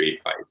into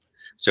street fights.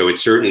 So it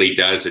certainly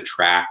does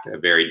attract a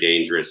very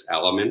dangerous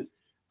element.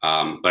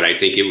 But I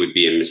think it would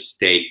be a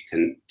mistake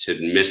to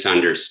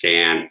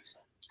misunderstand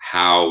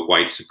how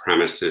white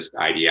supremacist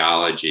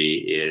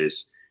ideology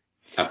is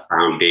a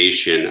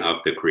foundation of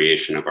the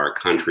creation of our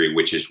country,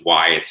 which is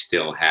why it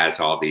still has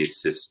all these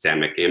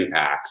systemic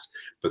impacts,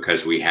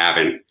 because we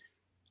haven't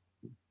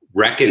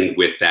reckoned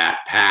with that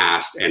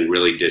past and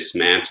really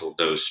dismantled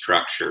those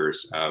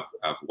structures of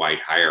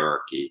white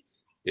hierarchy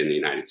in the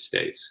United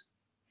States.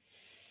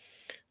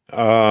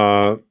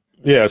 So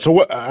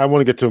I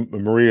want to get to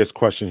Maria's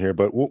question here,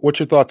 but what's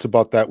your thoughts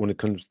about that when it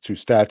comes to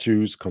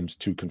statues, comes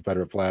to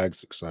Confederate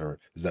flags, et cetera?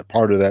 Is that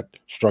part of that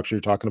structure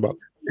you're talking about?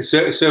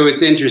 So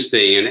it's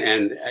interesting,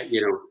 and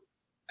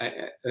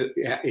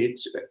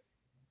it's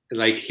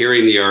like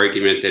hearing the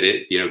argument that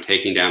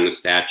taking down the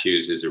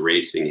statues is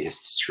erasing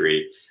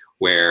history,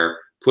 where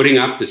putting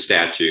up the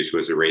statues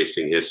was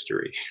erasing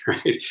history,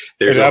 right?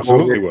 It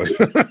absolutely was.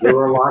 There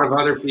were a lot of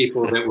other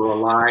people that were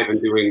alive and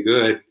doing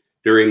good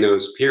during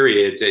those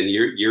periods, and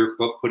you're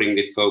putting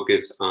the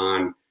focus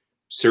on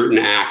certain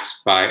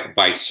acts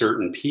by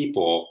certain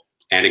people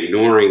and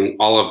ignoring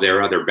all of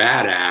their other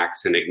bad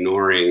acts and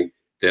ignoring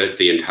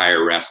the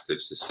entire rest of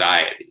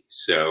society.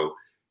 So,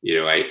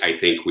 I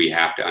think we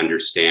have to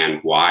understand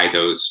why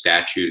those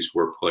statues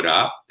were put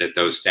up, that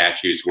those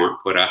statues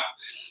weren't put up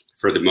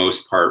for the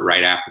most part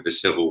right after the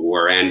Civil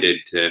War ended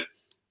to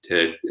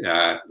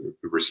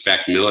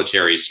respect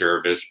military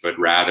service, but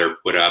rather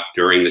put up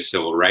during the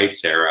Civil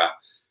Rights era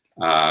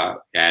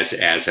as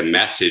a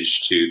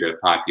message to the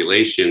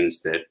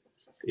populations that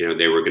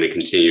they were going to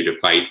continue to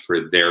fight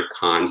for their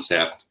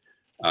concept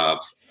of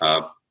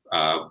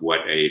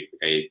what a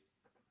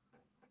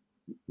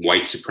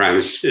white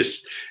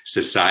supremacist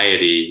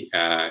society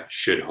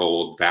should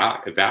hold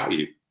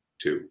value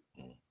to.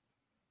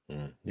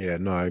 Yeah,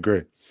 no, I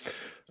agree.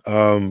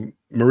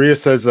 Maria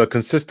says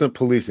consistent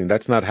policing,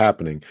 that's not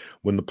happening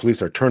when the police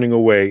are turning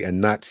away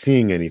and not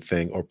seeing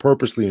anything or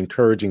purposely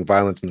encouraging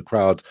violence in the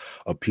crowds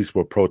of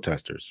peaceful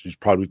protesters. She's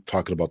probably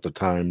talking about the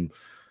time,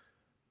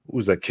 who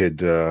was that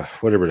kid,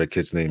 whatever that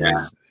kid's name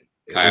is,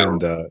 Kyle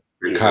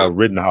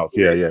Rittenhouse.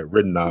 Yeah,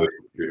 Rittenhouse,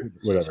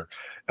 whatever.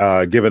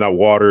 Giving out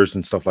waters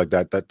and stuff like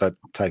that, that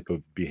type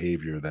of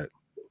behavior that.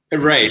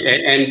 Right.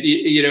 And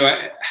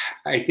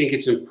I think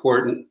it's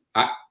important.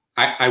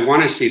 I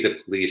want to see the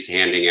police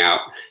handing out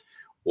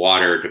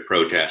water to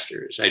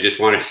protesters. I just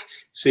want to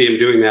see them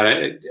doing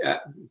that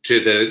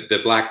to the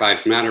Black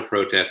Lives Matter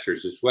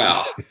protesters as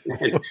well.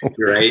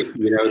 Right?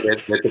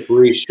 That the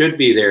police should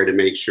be there to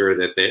make sure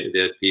that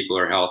that people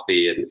are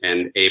healthy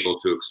and able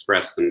to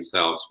express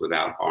themselves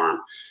without harm.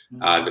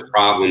 The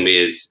problem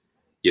is,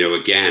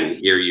 again,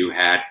 here you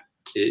had,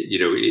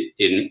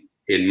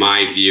 in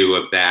my view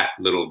of that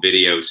little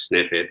video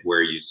snippet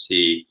where you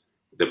see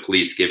the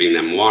police giving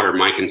them water,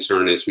 my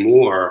concern is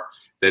more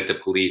that the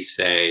police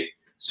say,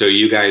 so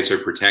you guys are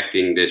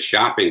protecting this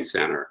shopping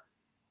center?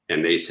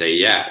 And they say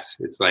yes.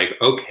 It's like,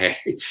 okay,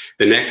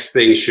 the next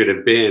thing should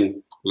have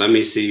been, let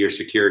me see your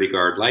security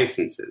guard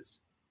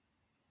licenses.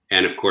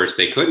 And of course,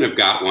 they couldn't have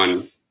got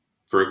one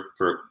for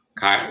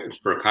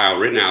Kyle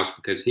Rittenhouse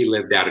because he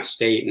lived out of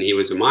state and he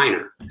was a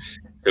minor.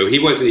 So he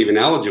wasn't even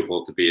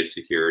eligible to be a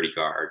security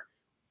guard.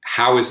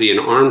 How is he an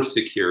armed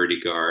security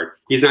guard?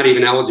 He's not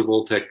even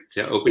eligible to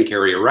open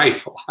carry a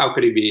rifle. How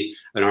could he be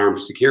an armed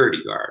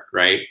security guard,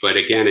 right? But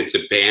again, it's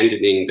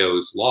abandoning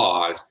those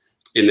laws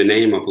in the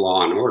name of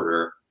law and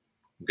order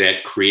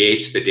that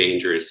creates the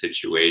dangerous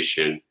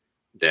situation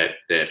that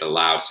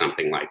allows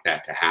something like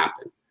that to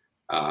happen.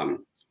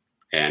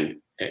 And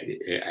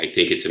I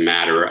think it's a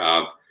matter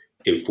of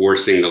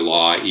enforcing the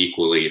law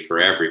equally for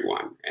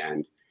everyone.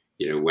 And,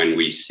 when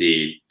we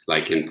see,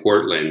 like in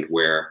Portland,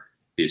 where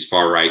these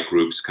far-right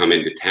groups come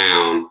into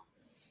town,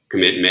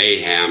 commit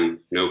mayhem,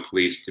 no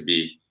police to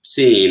be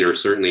seen, or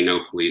certainly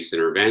no police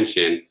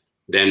intervention,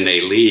 then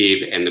they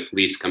leave and the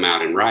police come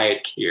out in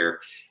riot gear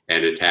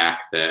and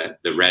attack the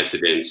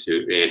residents,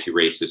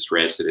 anti-racist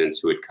residents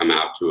who had come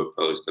out to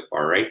oppose the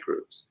far-right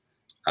groups.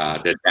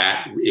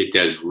 That it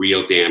does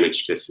real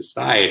damage to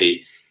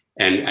society.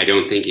 And I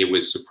don't think it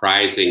was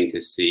surprising to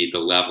see the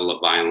level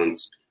of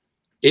violence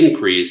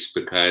increase,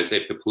 because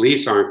if the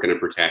police aren't going to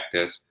protect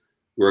us,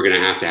 we're going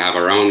to have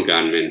our own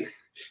gunmen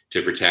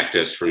to protect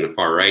us from the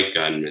far-right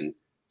gunmen.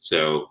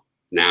 So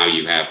now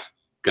you have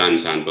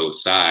guns on both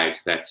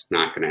sides. That's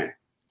not going to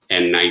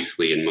end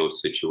nicely in most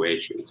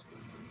situations.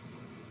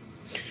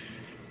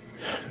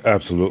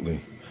 Absolutely.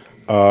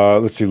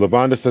 Let's see.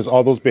 Lavonda says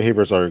all those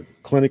behaviors are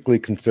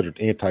clinically considered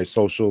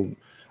antisocial,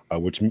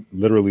 which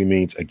literally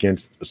means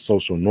against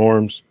social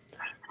norms.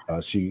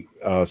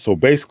 So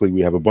basically,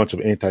 we have a bunch of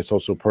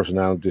antisocial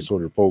personality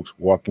disorder folks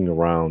walking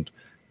around.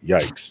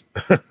 Yikes.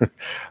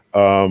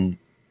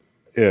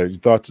 Yeah, you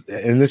thought,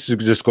 and this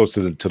just goes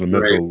to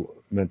the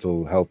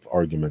mental health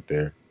argument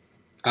there.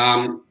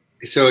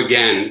 So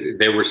again,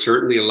 there were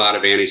certainly a lot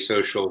of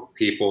antisocial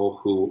people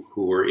who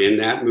were in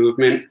that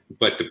movement,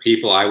 but the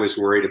people I was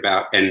worried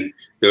about, and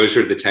those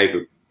are the type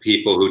of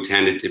people who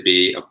tended to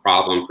be a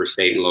problem for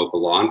state and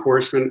local law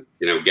enforcement,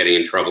 getting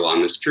in trouble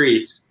on the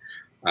streets,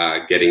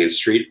 getting in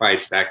street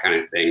fights, that kind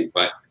of thing.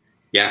 But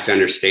you have to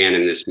understand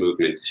in this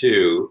movement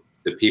too,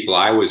 the people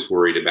I was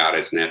worried about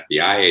as an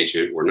FBI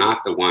agent were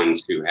not the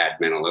ones who had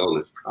mental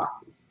illness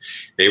problems.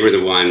 They were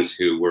the ones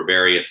who were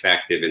very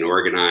effective in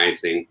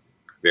organizing,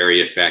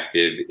 very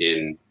effective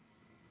in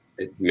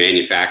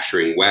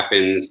manufacturing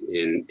weapons,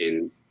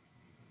 in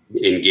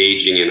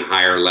engaging in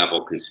higher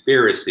level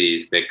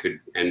conspiracies that could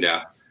end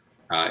up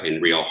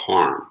in real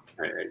harm.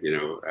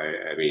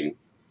 And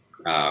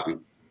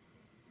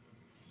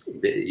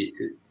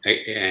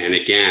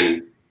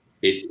again,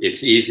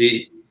 it's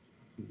easy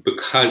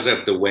because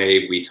of the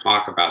way we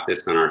talk about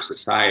this in our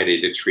society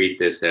to treat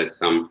this as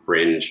some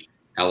fringe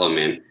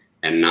element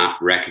and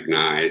not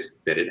recognize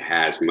that it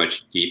has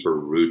much deeper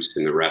roots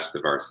in the rest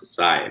of our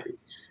society,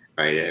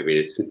 right? I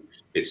mean,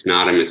 it's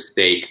not a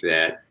mistake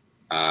that,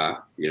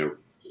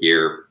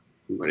 here,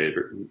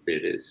 whatever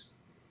it is,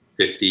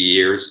 50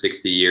 years,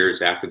 60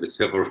 years after the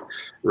Civil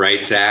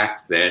Rights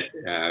Act, that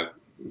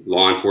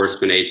law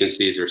enforcement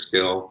agencies are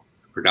still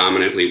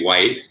predominantly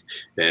white,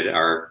 that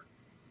our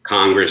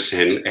Congress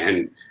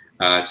and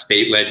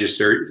state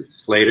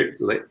legislatures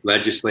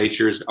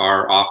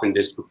are often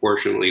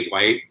disproportionately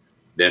white,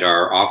 that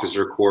our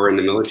officer corps in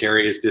the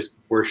military is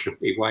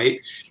disproportionately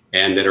white,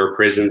 and that our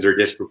prisons are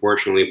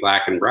disproportionately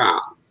black and brown,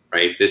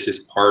 right? This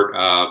is part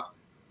of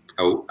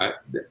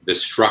the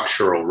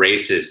structural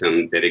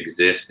racism that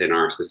exists in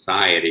our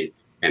society.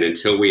 And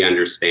until we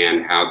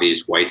understand how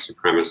these white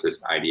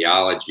supremacist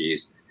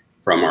ideologies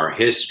from our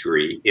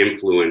history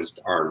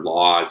influenced our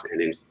laws and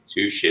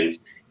institutions,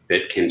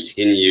 that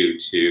continue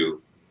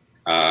to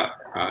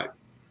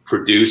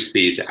produce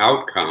these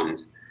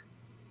outcomes,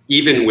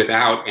 even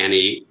without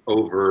any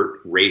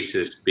overt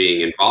racist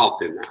being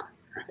involved in them.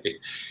 Right?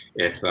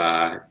 If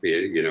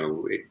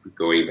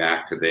going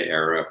back to the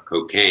era of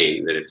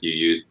cocaine, that if you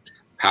used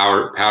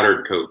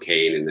powdered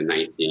cocaine in the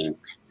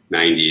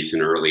 1990s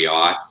and early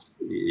aughts,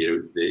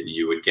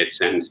 you would get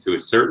sentenced to a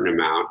certain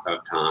amount of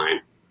time.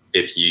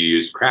 If you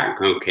used crack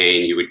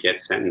cocaine, you would get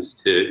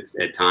sentenced to,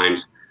 at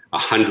times,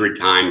 100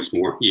 times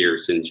more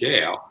years in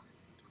jail.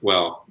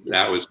 Well,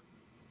 that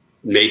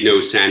made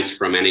no sense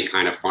from any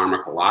kind of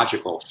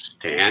pharmacological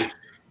stance.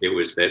 It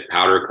was that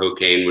powder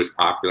cocaine was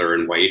popular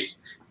in white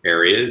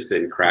areas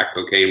and crack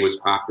cocaine was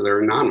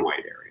popular in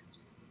non-white areas.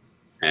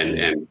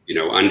 And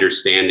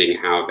understanding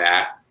how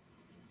that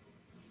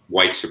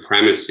white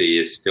supremacy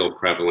is still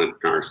prevalent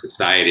in our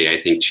society,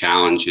 I think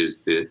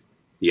challenges the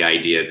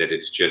idea that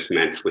it's just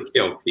mentally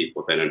ill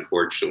people, that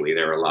unfortunately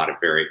there are a lot of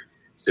very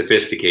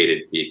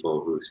sophisticated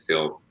people who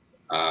still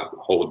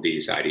hold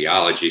these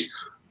ideologies.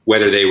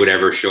 Whether they would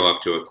ever show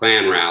up to a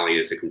Klan rally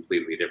is a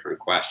completely different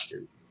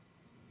question.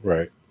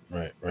 Right.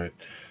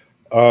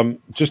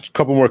 Just a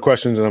couple more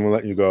questions and I'm gonna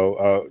let you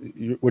go.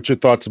 What's your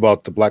thoughts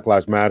about the Black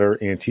Lives Matter,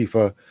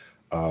 Antifa?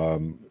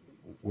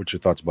 What's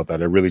your thoughts about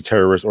that? Are really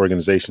terrorist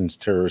organizations,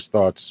 terrorist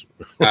thoughts?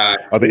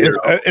 Are they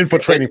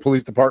infiltrating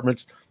police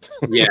departments?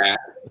 Yeah,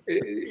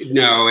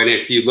 no. And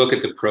if you look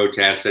at the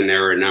protests, and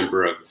there are a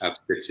number of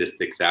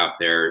statistics out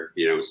there,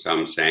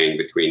 some saying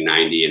between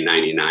 90 and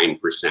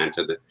 99%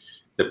 of the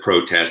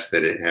protests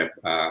that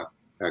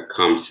have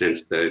come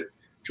since the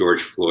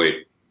George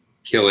Floyd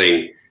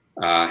killing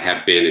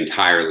have been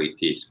entirely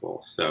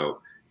peaceful.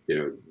 So,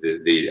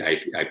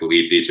 I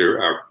believe these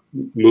are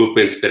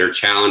movements that are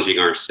challenging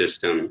our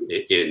system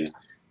in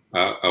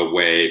a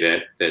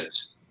way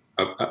that's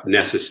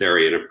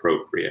necessary and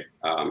appropriate.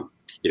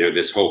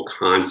 This whole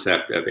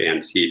concept of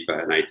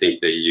Antifa, and I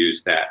think they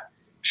use that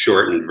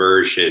shortened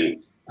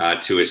version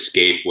to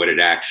escape what it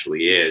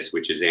actually is,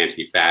 which is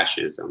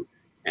anti-fascism.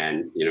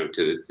 And,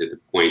 to the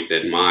point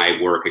that my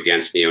work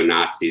against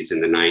neo-Nazis in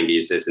the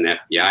 90s as an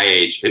FBI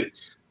agent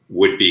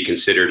would be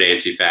considered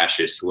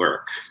anti-fascist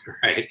work,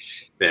 right?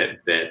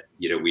 That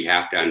we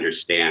have to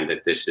understand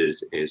that this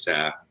is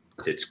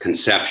it's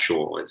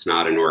conceptual. It's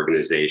not an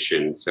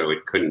organization, so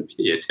it couldn't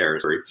be a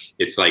terrorist.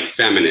 It's like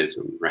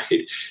feminism,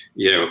 right?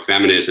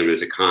 Feminism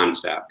is a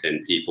concept,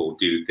 and people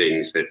do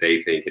things that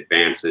they think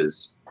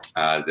advances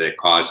the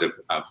cause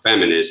of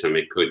feminism.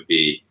 It could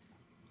be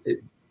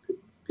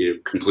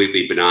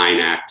completely benign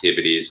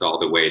activities all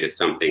the way to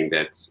something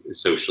that's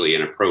socially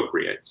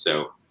inappropriate.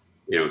 So,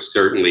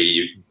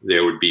 certainly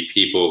there would be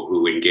people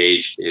who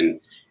engaged in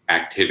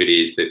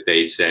activities that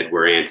they said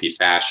were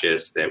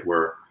anti-fascist, that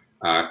were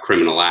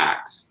criminal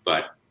acts.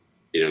 But,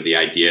 the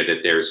idea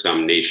that there's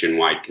some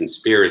nationwide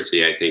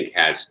conspiracy, I think,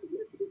 has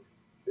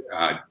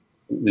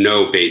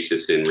no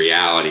basis in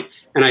reality.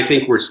 And I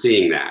think we're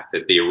seeing that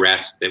the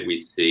arrests that we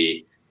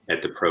see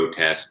at the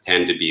protests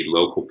tend to be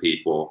local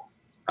people,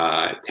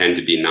 tend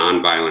to be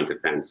nonviolent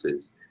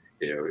offenses,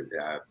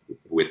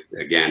 with,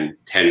 again,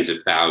 tens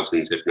of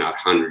thousands, if not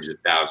hundreds of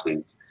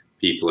thousands,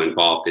 people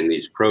involved in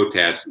these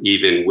protests,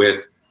 even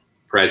with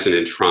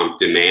President Trump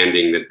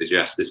demanding that the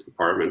Justice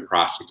Department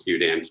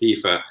prosecute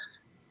Antifa.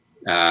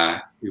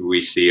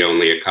 We see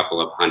only a couple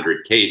of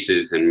hundred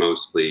cases and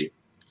mostly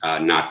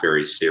not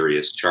very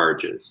serious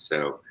charges.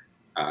 So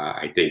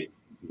I think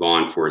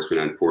law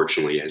enforcement,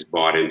 unfortunately, has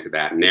bought into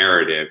that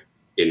narrative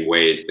in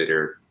ways that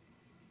are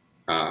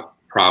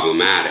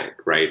problematic,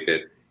 right?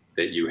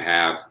 That you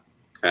have,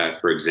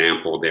 for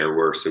example, there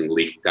were some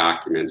leaked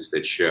documents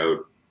that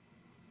showed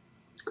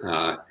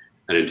a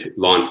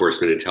law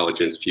enforcement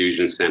intelligence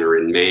fusion center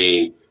in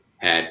Maine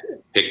had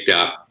picked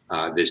up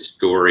this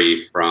story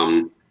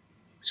from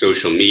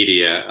social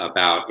media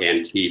about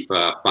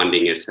Antifa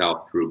funding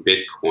itself through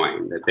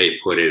Bitcoin, that they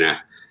put in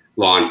a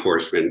law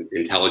enforcement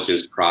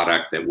intelligence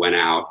product that went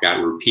out, got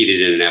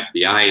repeated in an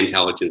FBI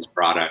intelligence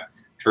product,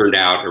 turned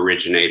out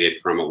originated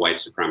from a white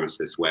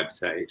supremacist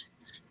website,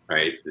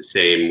 right? The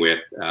same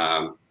with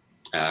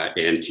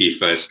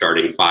Antifa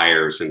starting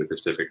fires in the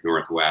Pacific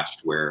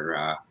Northwest,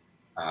 where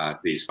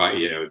these,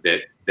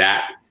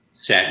 that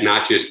set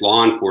not just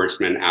law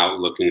enforcement out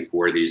looking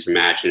for these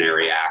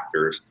imaginary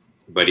actors,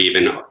 but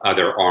even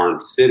other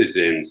armed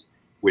citizens,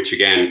 which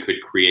again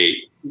could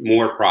create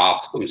more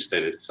problems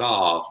than it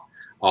solves,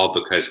 all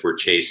because we're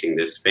chasing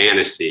this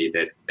fantasy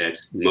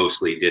that's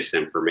mostly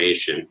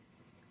disinformation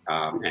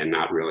and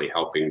not really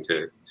helping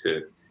to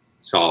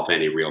solve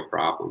any real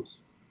problems.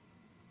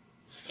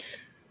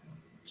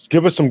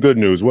 Give us some good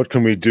news. What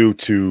can we do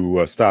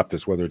to stop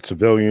this, whether it's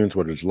civilians,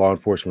 whether it's law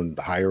enforcement,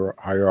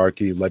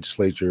 hierarchy,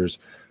 legislatures,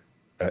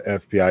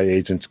 FBI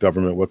agents,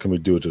 government? What can we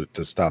do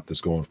to stop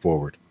this going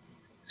forward?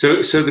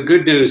 So the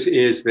good news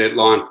is that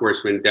law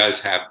enforcement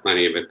does have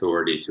plenty of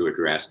authority to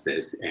address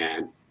this.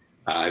 And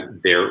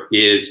there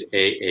is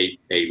a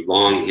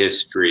long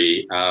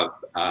history of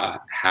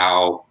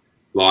how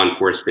law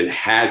enforcement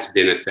has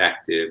been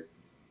effective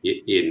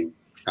in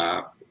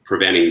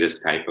preventing this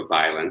type of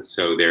violence.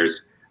 So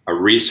there's a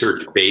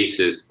research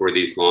basis for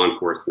these law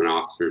enforcement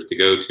officers to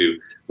go to,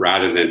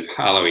 rather than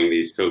following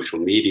these social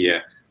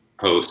media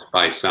posts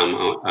by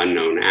some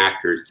unknown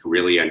actors, to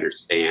really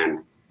understand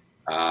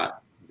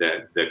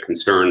the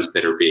concerns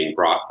that are being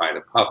brought by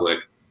the public.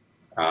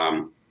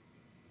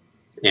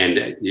 And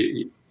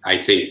I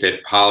think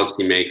that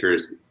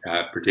policymakers,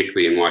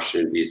 particularly in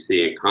Washington,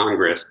 D.C. and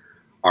Congress,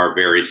 are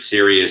very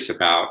serious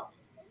about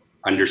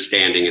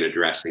understanding and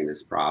addressing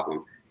this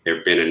problem. There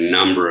have been a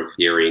number of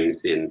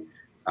hearings in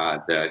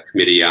the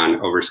Committee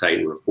on Oversight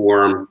and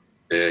Reform,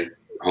 the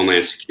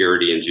Homeland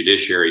Security and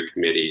Judiciary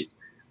Committees,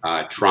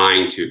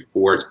 trying to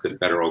force the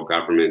federal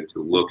government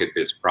to look at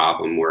this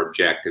problem more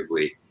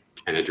objectively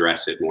and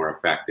address it more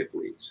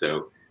effectively.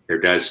 So there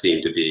does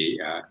seem to be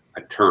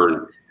a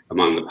turn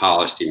among the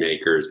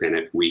policymakers, and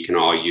if we can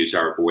all use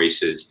our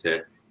voices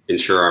to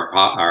ensure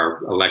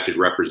our elected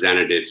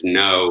representatives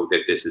know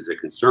that this is a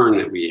concern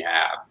that we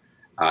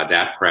have,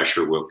 that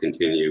pressure will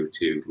continue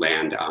to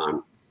land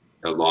on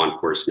the law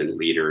enforcement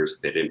leaders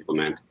that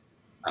implement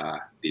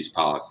these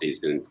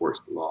policies and enforce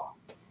the law.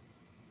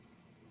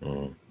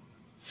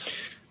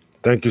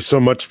 Thank you so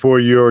much for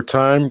your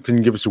time. Can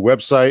you give us your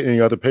website, any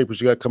other papers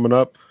you got coming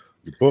up,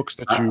 the books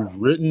that you've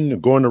written,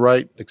 going to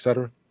write,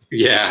 etc.?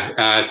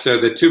 Yeah, so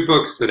the two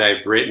books that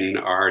I've written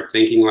are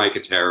Thinking Like a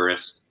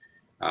Terrorist,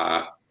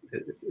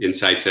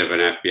 Insights of an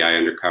FBI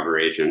Undercover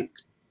Agent,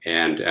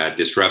 and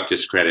Disrupt,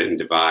 Discredit, and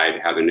Divide,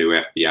 How the New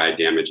FBI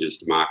Damages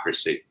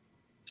Democracy.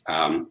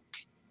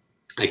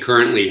 I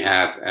currently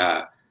have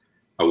a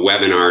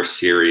webinar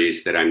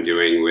series that I'm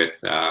doing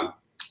with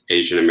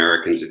Asian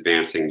Americans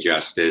Advancing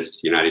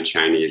Justice, United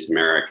Chinese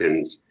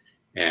Americans,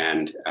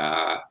 and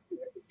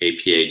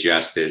APA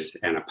Justice,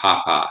 and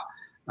APAPA,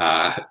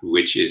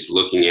 which is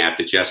looking at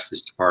the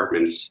Justice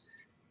Department's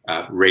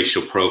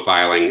racial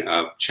profiling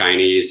of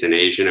Chinese and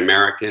Asian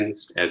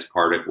Americans as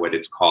part of what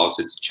it calls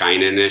its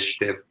China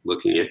Initiative,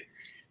 looking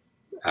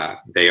at,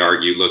 they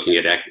argue, looking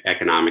at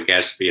economic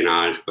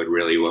espionage, but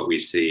really what we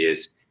see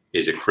is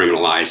a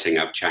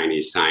criminalizing of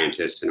Chinese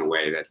scientists in a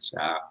way that's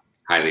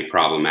highly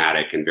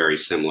problematic and very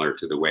similar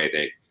to the way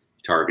they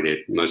targeted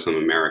Muslim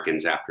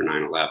Americans after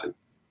 9/11.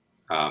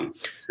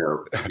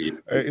 So you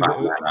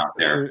find that out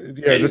there.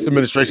 Yeah, this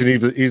administration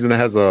even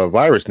has a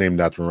virus named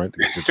after him, right?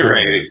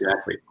 Right,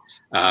 exactly.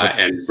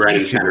 And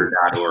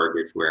BrennanCenter.org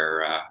is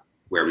where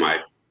my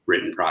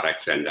written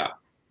products end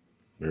up.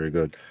 Very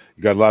good.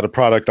 You got a lot of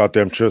product out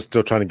there. I'm just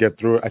still trying to get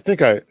through it. I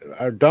think I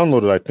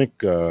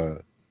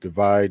downloaded,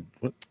 Divide.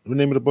 What the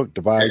name of the book?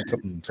 Divide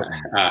something.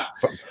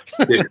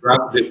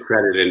 Disrupt,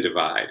 Discredit, and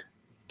Divide.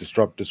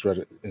 Disrupt,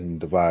 Discredit, and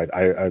Divide.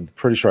 I'm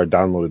pretty sure I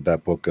downloaded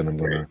that book, and I'm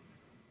going to.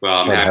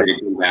 Well, I'm happy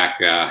to come back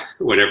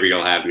whenever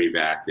you'll have me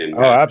back. And,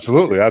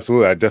 absolutely.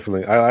 I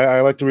definitely. I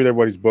like to read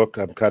everybody's book.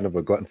 I'm kind of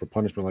a glutton for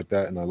punishment like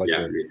that, and I like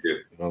to. Me too.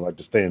 I like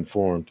to stay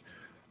informed.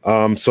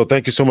 So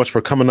thank you so much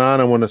for coming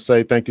on. I want to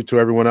say thank you to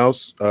everyone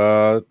else,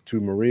 to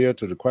Maria,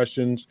 to the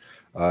questions,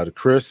 to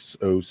Chris,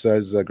 who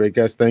says, great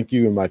guest, thank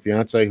you. And my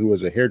fiance, who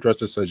is a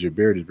hairdresser, says your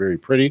beard is very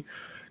pretty.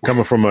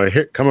 Coming from a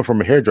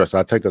hairdresser,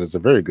 I take that as a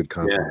very good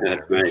compliment. Yeah,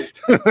 that's nice.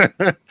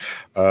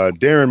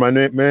 Darren, my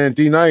man,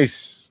 D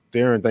Nice.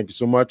 Darren, thank you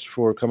so much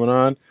for coming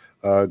on.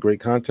 Great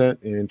content.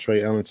 And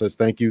Trey Allen says,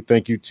 thank you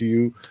to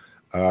you.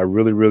 I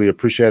really, really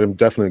appreciate it. I'm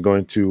definitely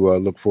going to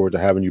look forward to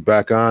having you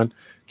back on.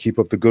 Keep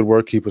up the good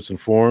work. Keep us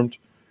informed.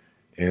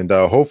 And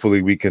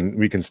hopefully we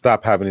can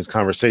stop having these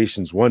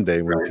conversations one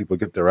day when people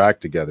get their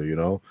act together, you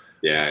know?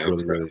 Yeah, it's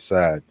really, really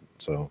sad.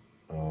 So,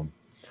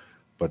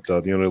 but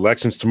the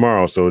election's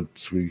tomorrow, so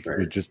we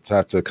just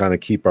have to kind of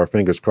keep our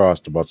fingers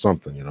crossed about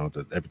something, you know,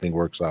 that everything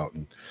works out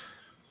and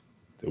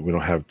that we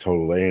don't have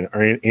total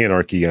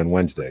anarchy on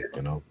Wednesday,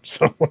 you know?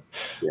 So,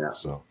 yeah.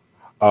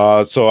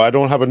 So I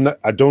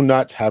do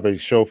not have a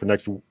show for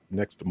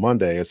next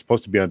Monday. It's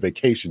supposed to be on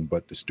vacation,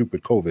 but the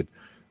stupid COVID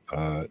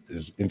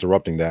is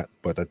interrupting that.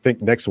 But I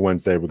think next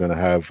Wednesday we're going to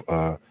have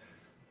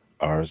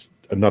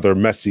another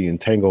messy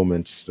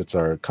entanglements. That's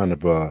our kind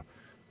of a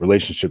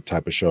relationship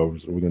type of show.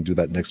 So we're going to do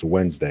that next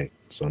Wednesday.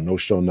 So no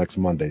show next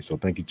Monday. So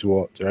thank you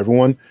to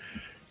everyone,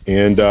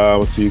 and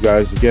we'll see you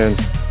guys again.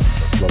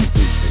 Love and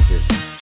peace.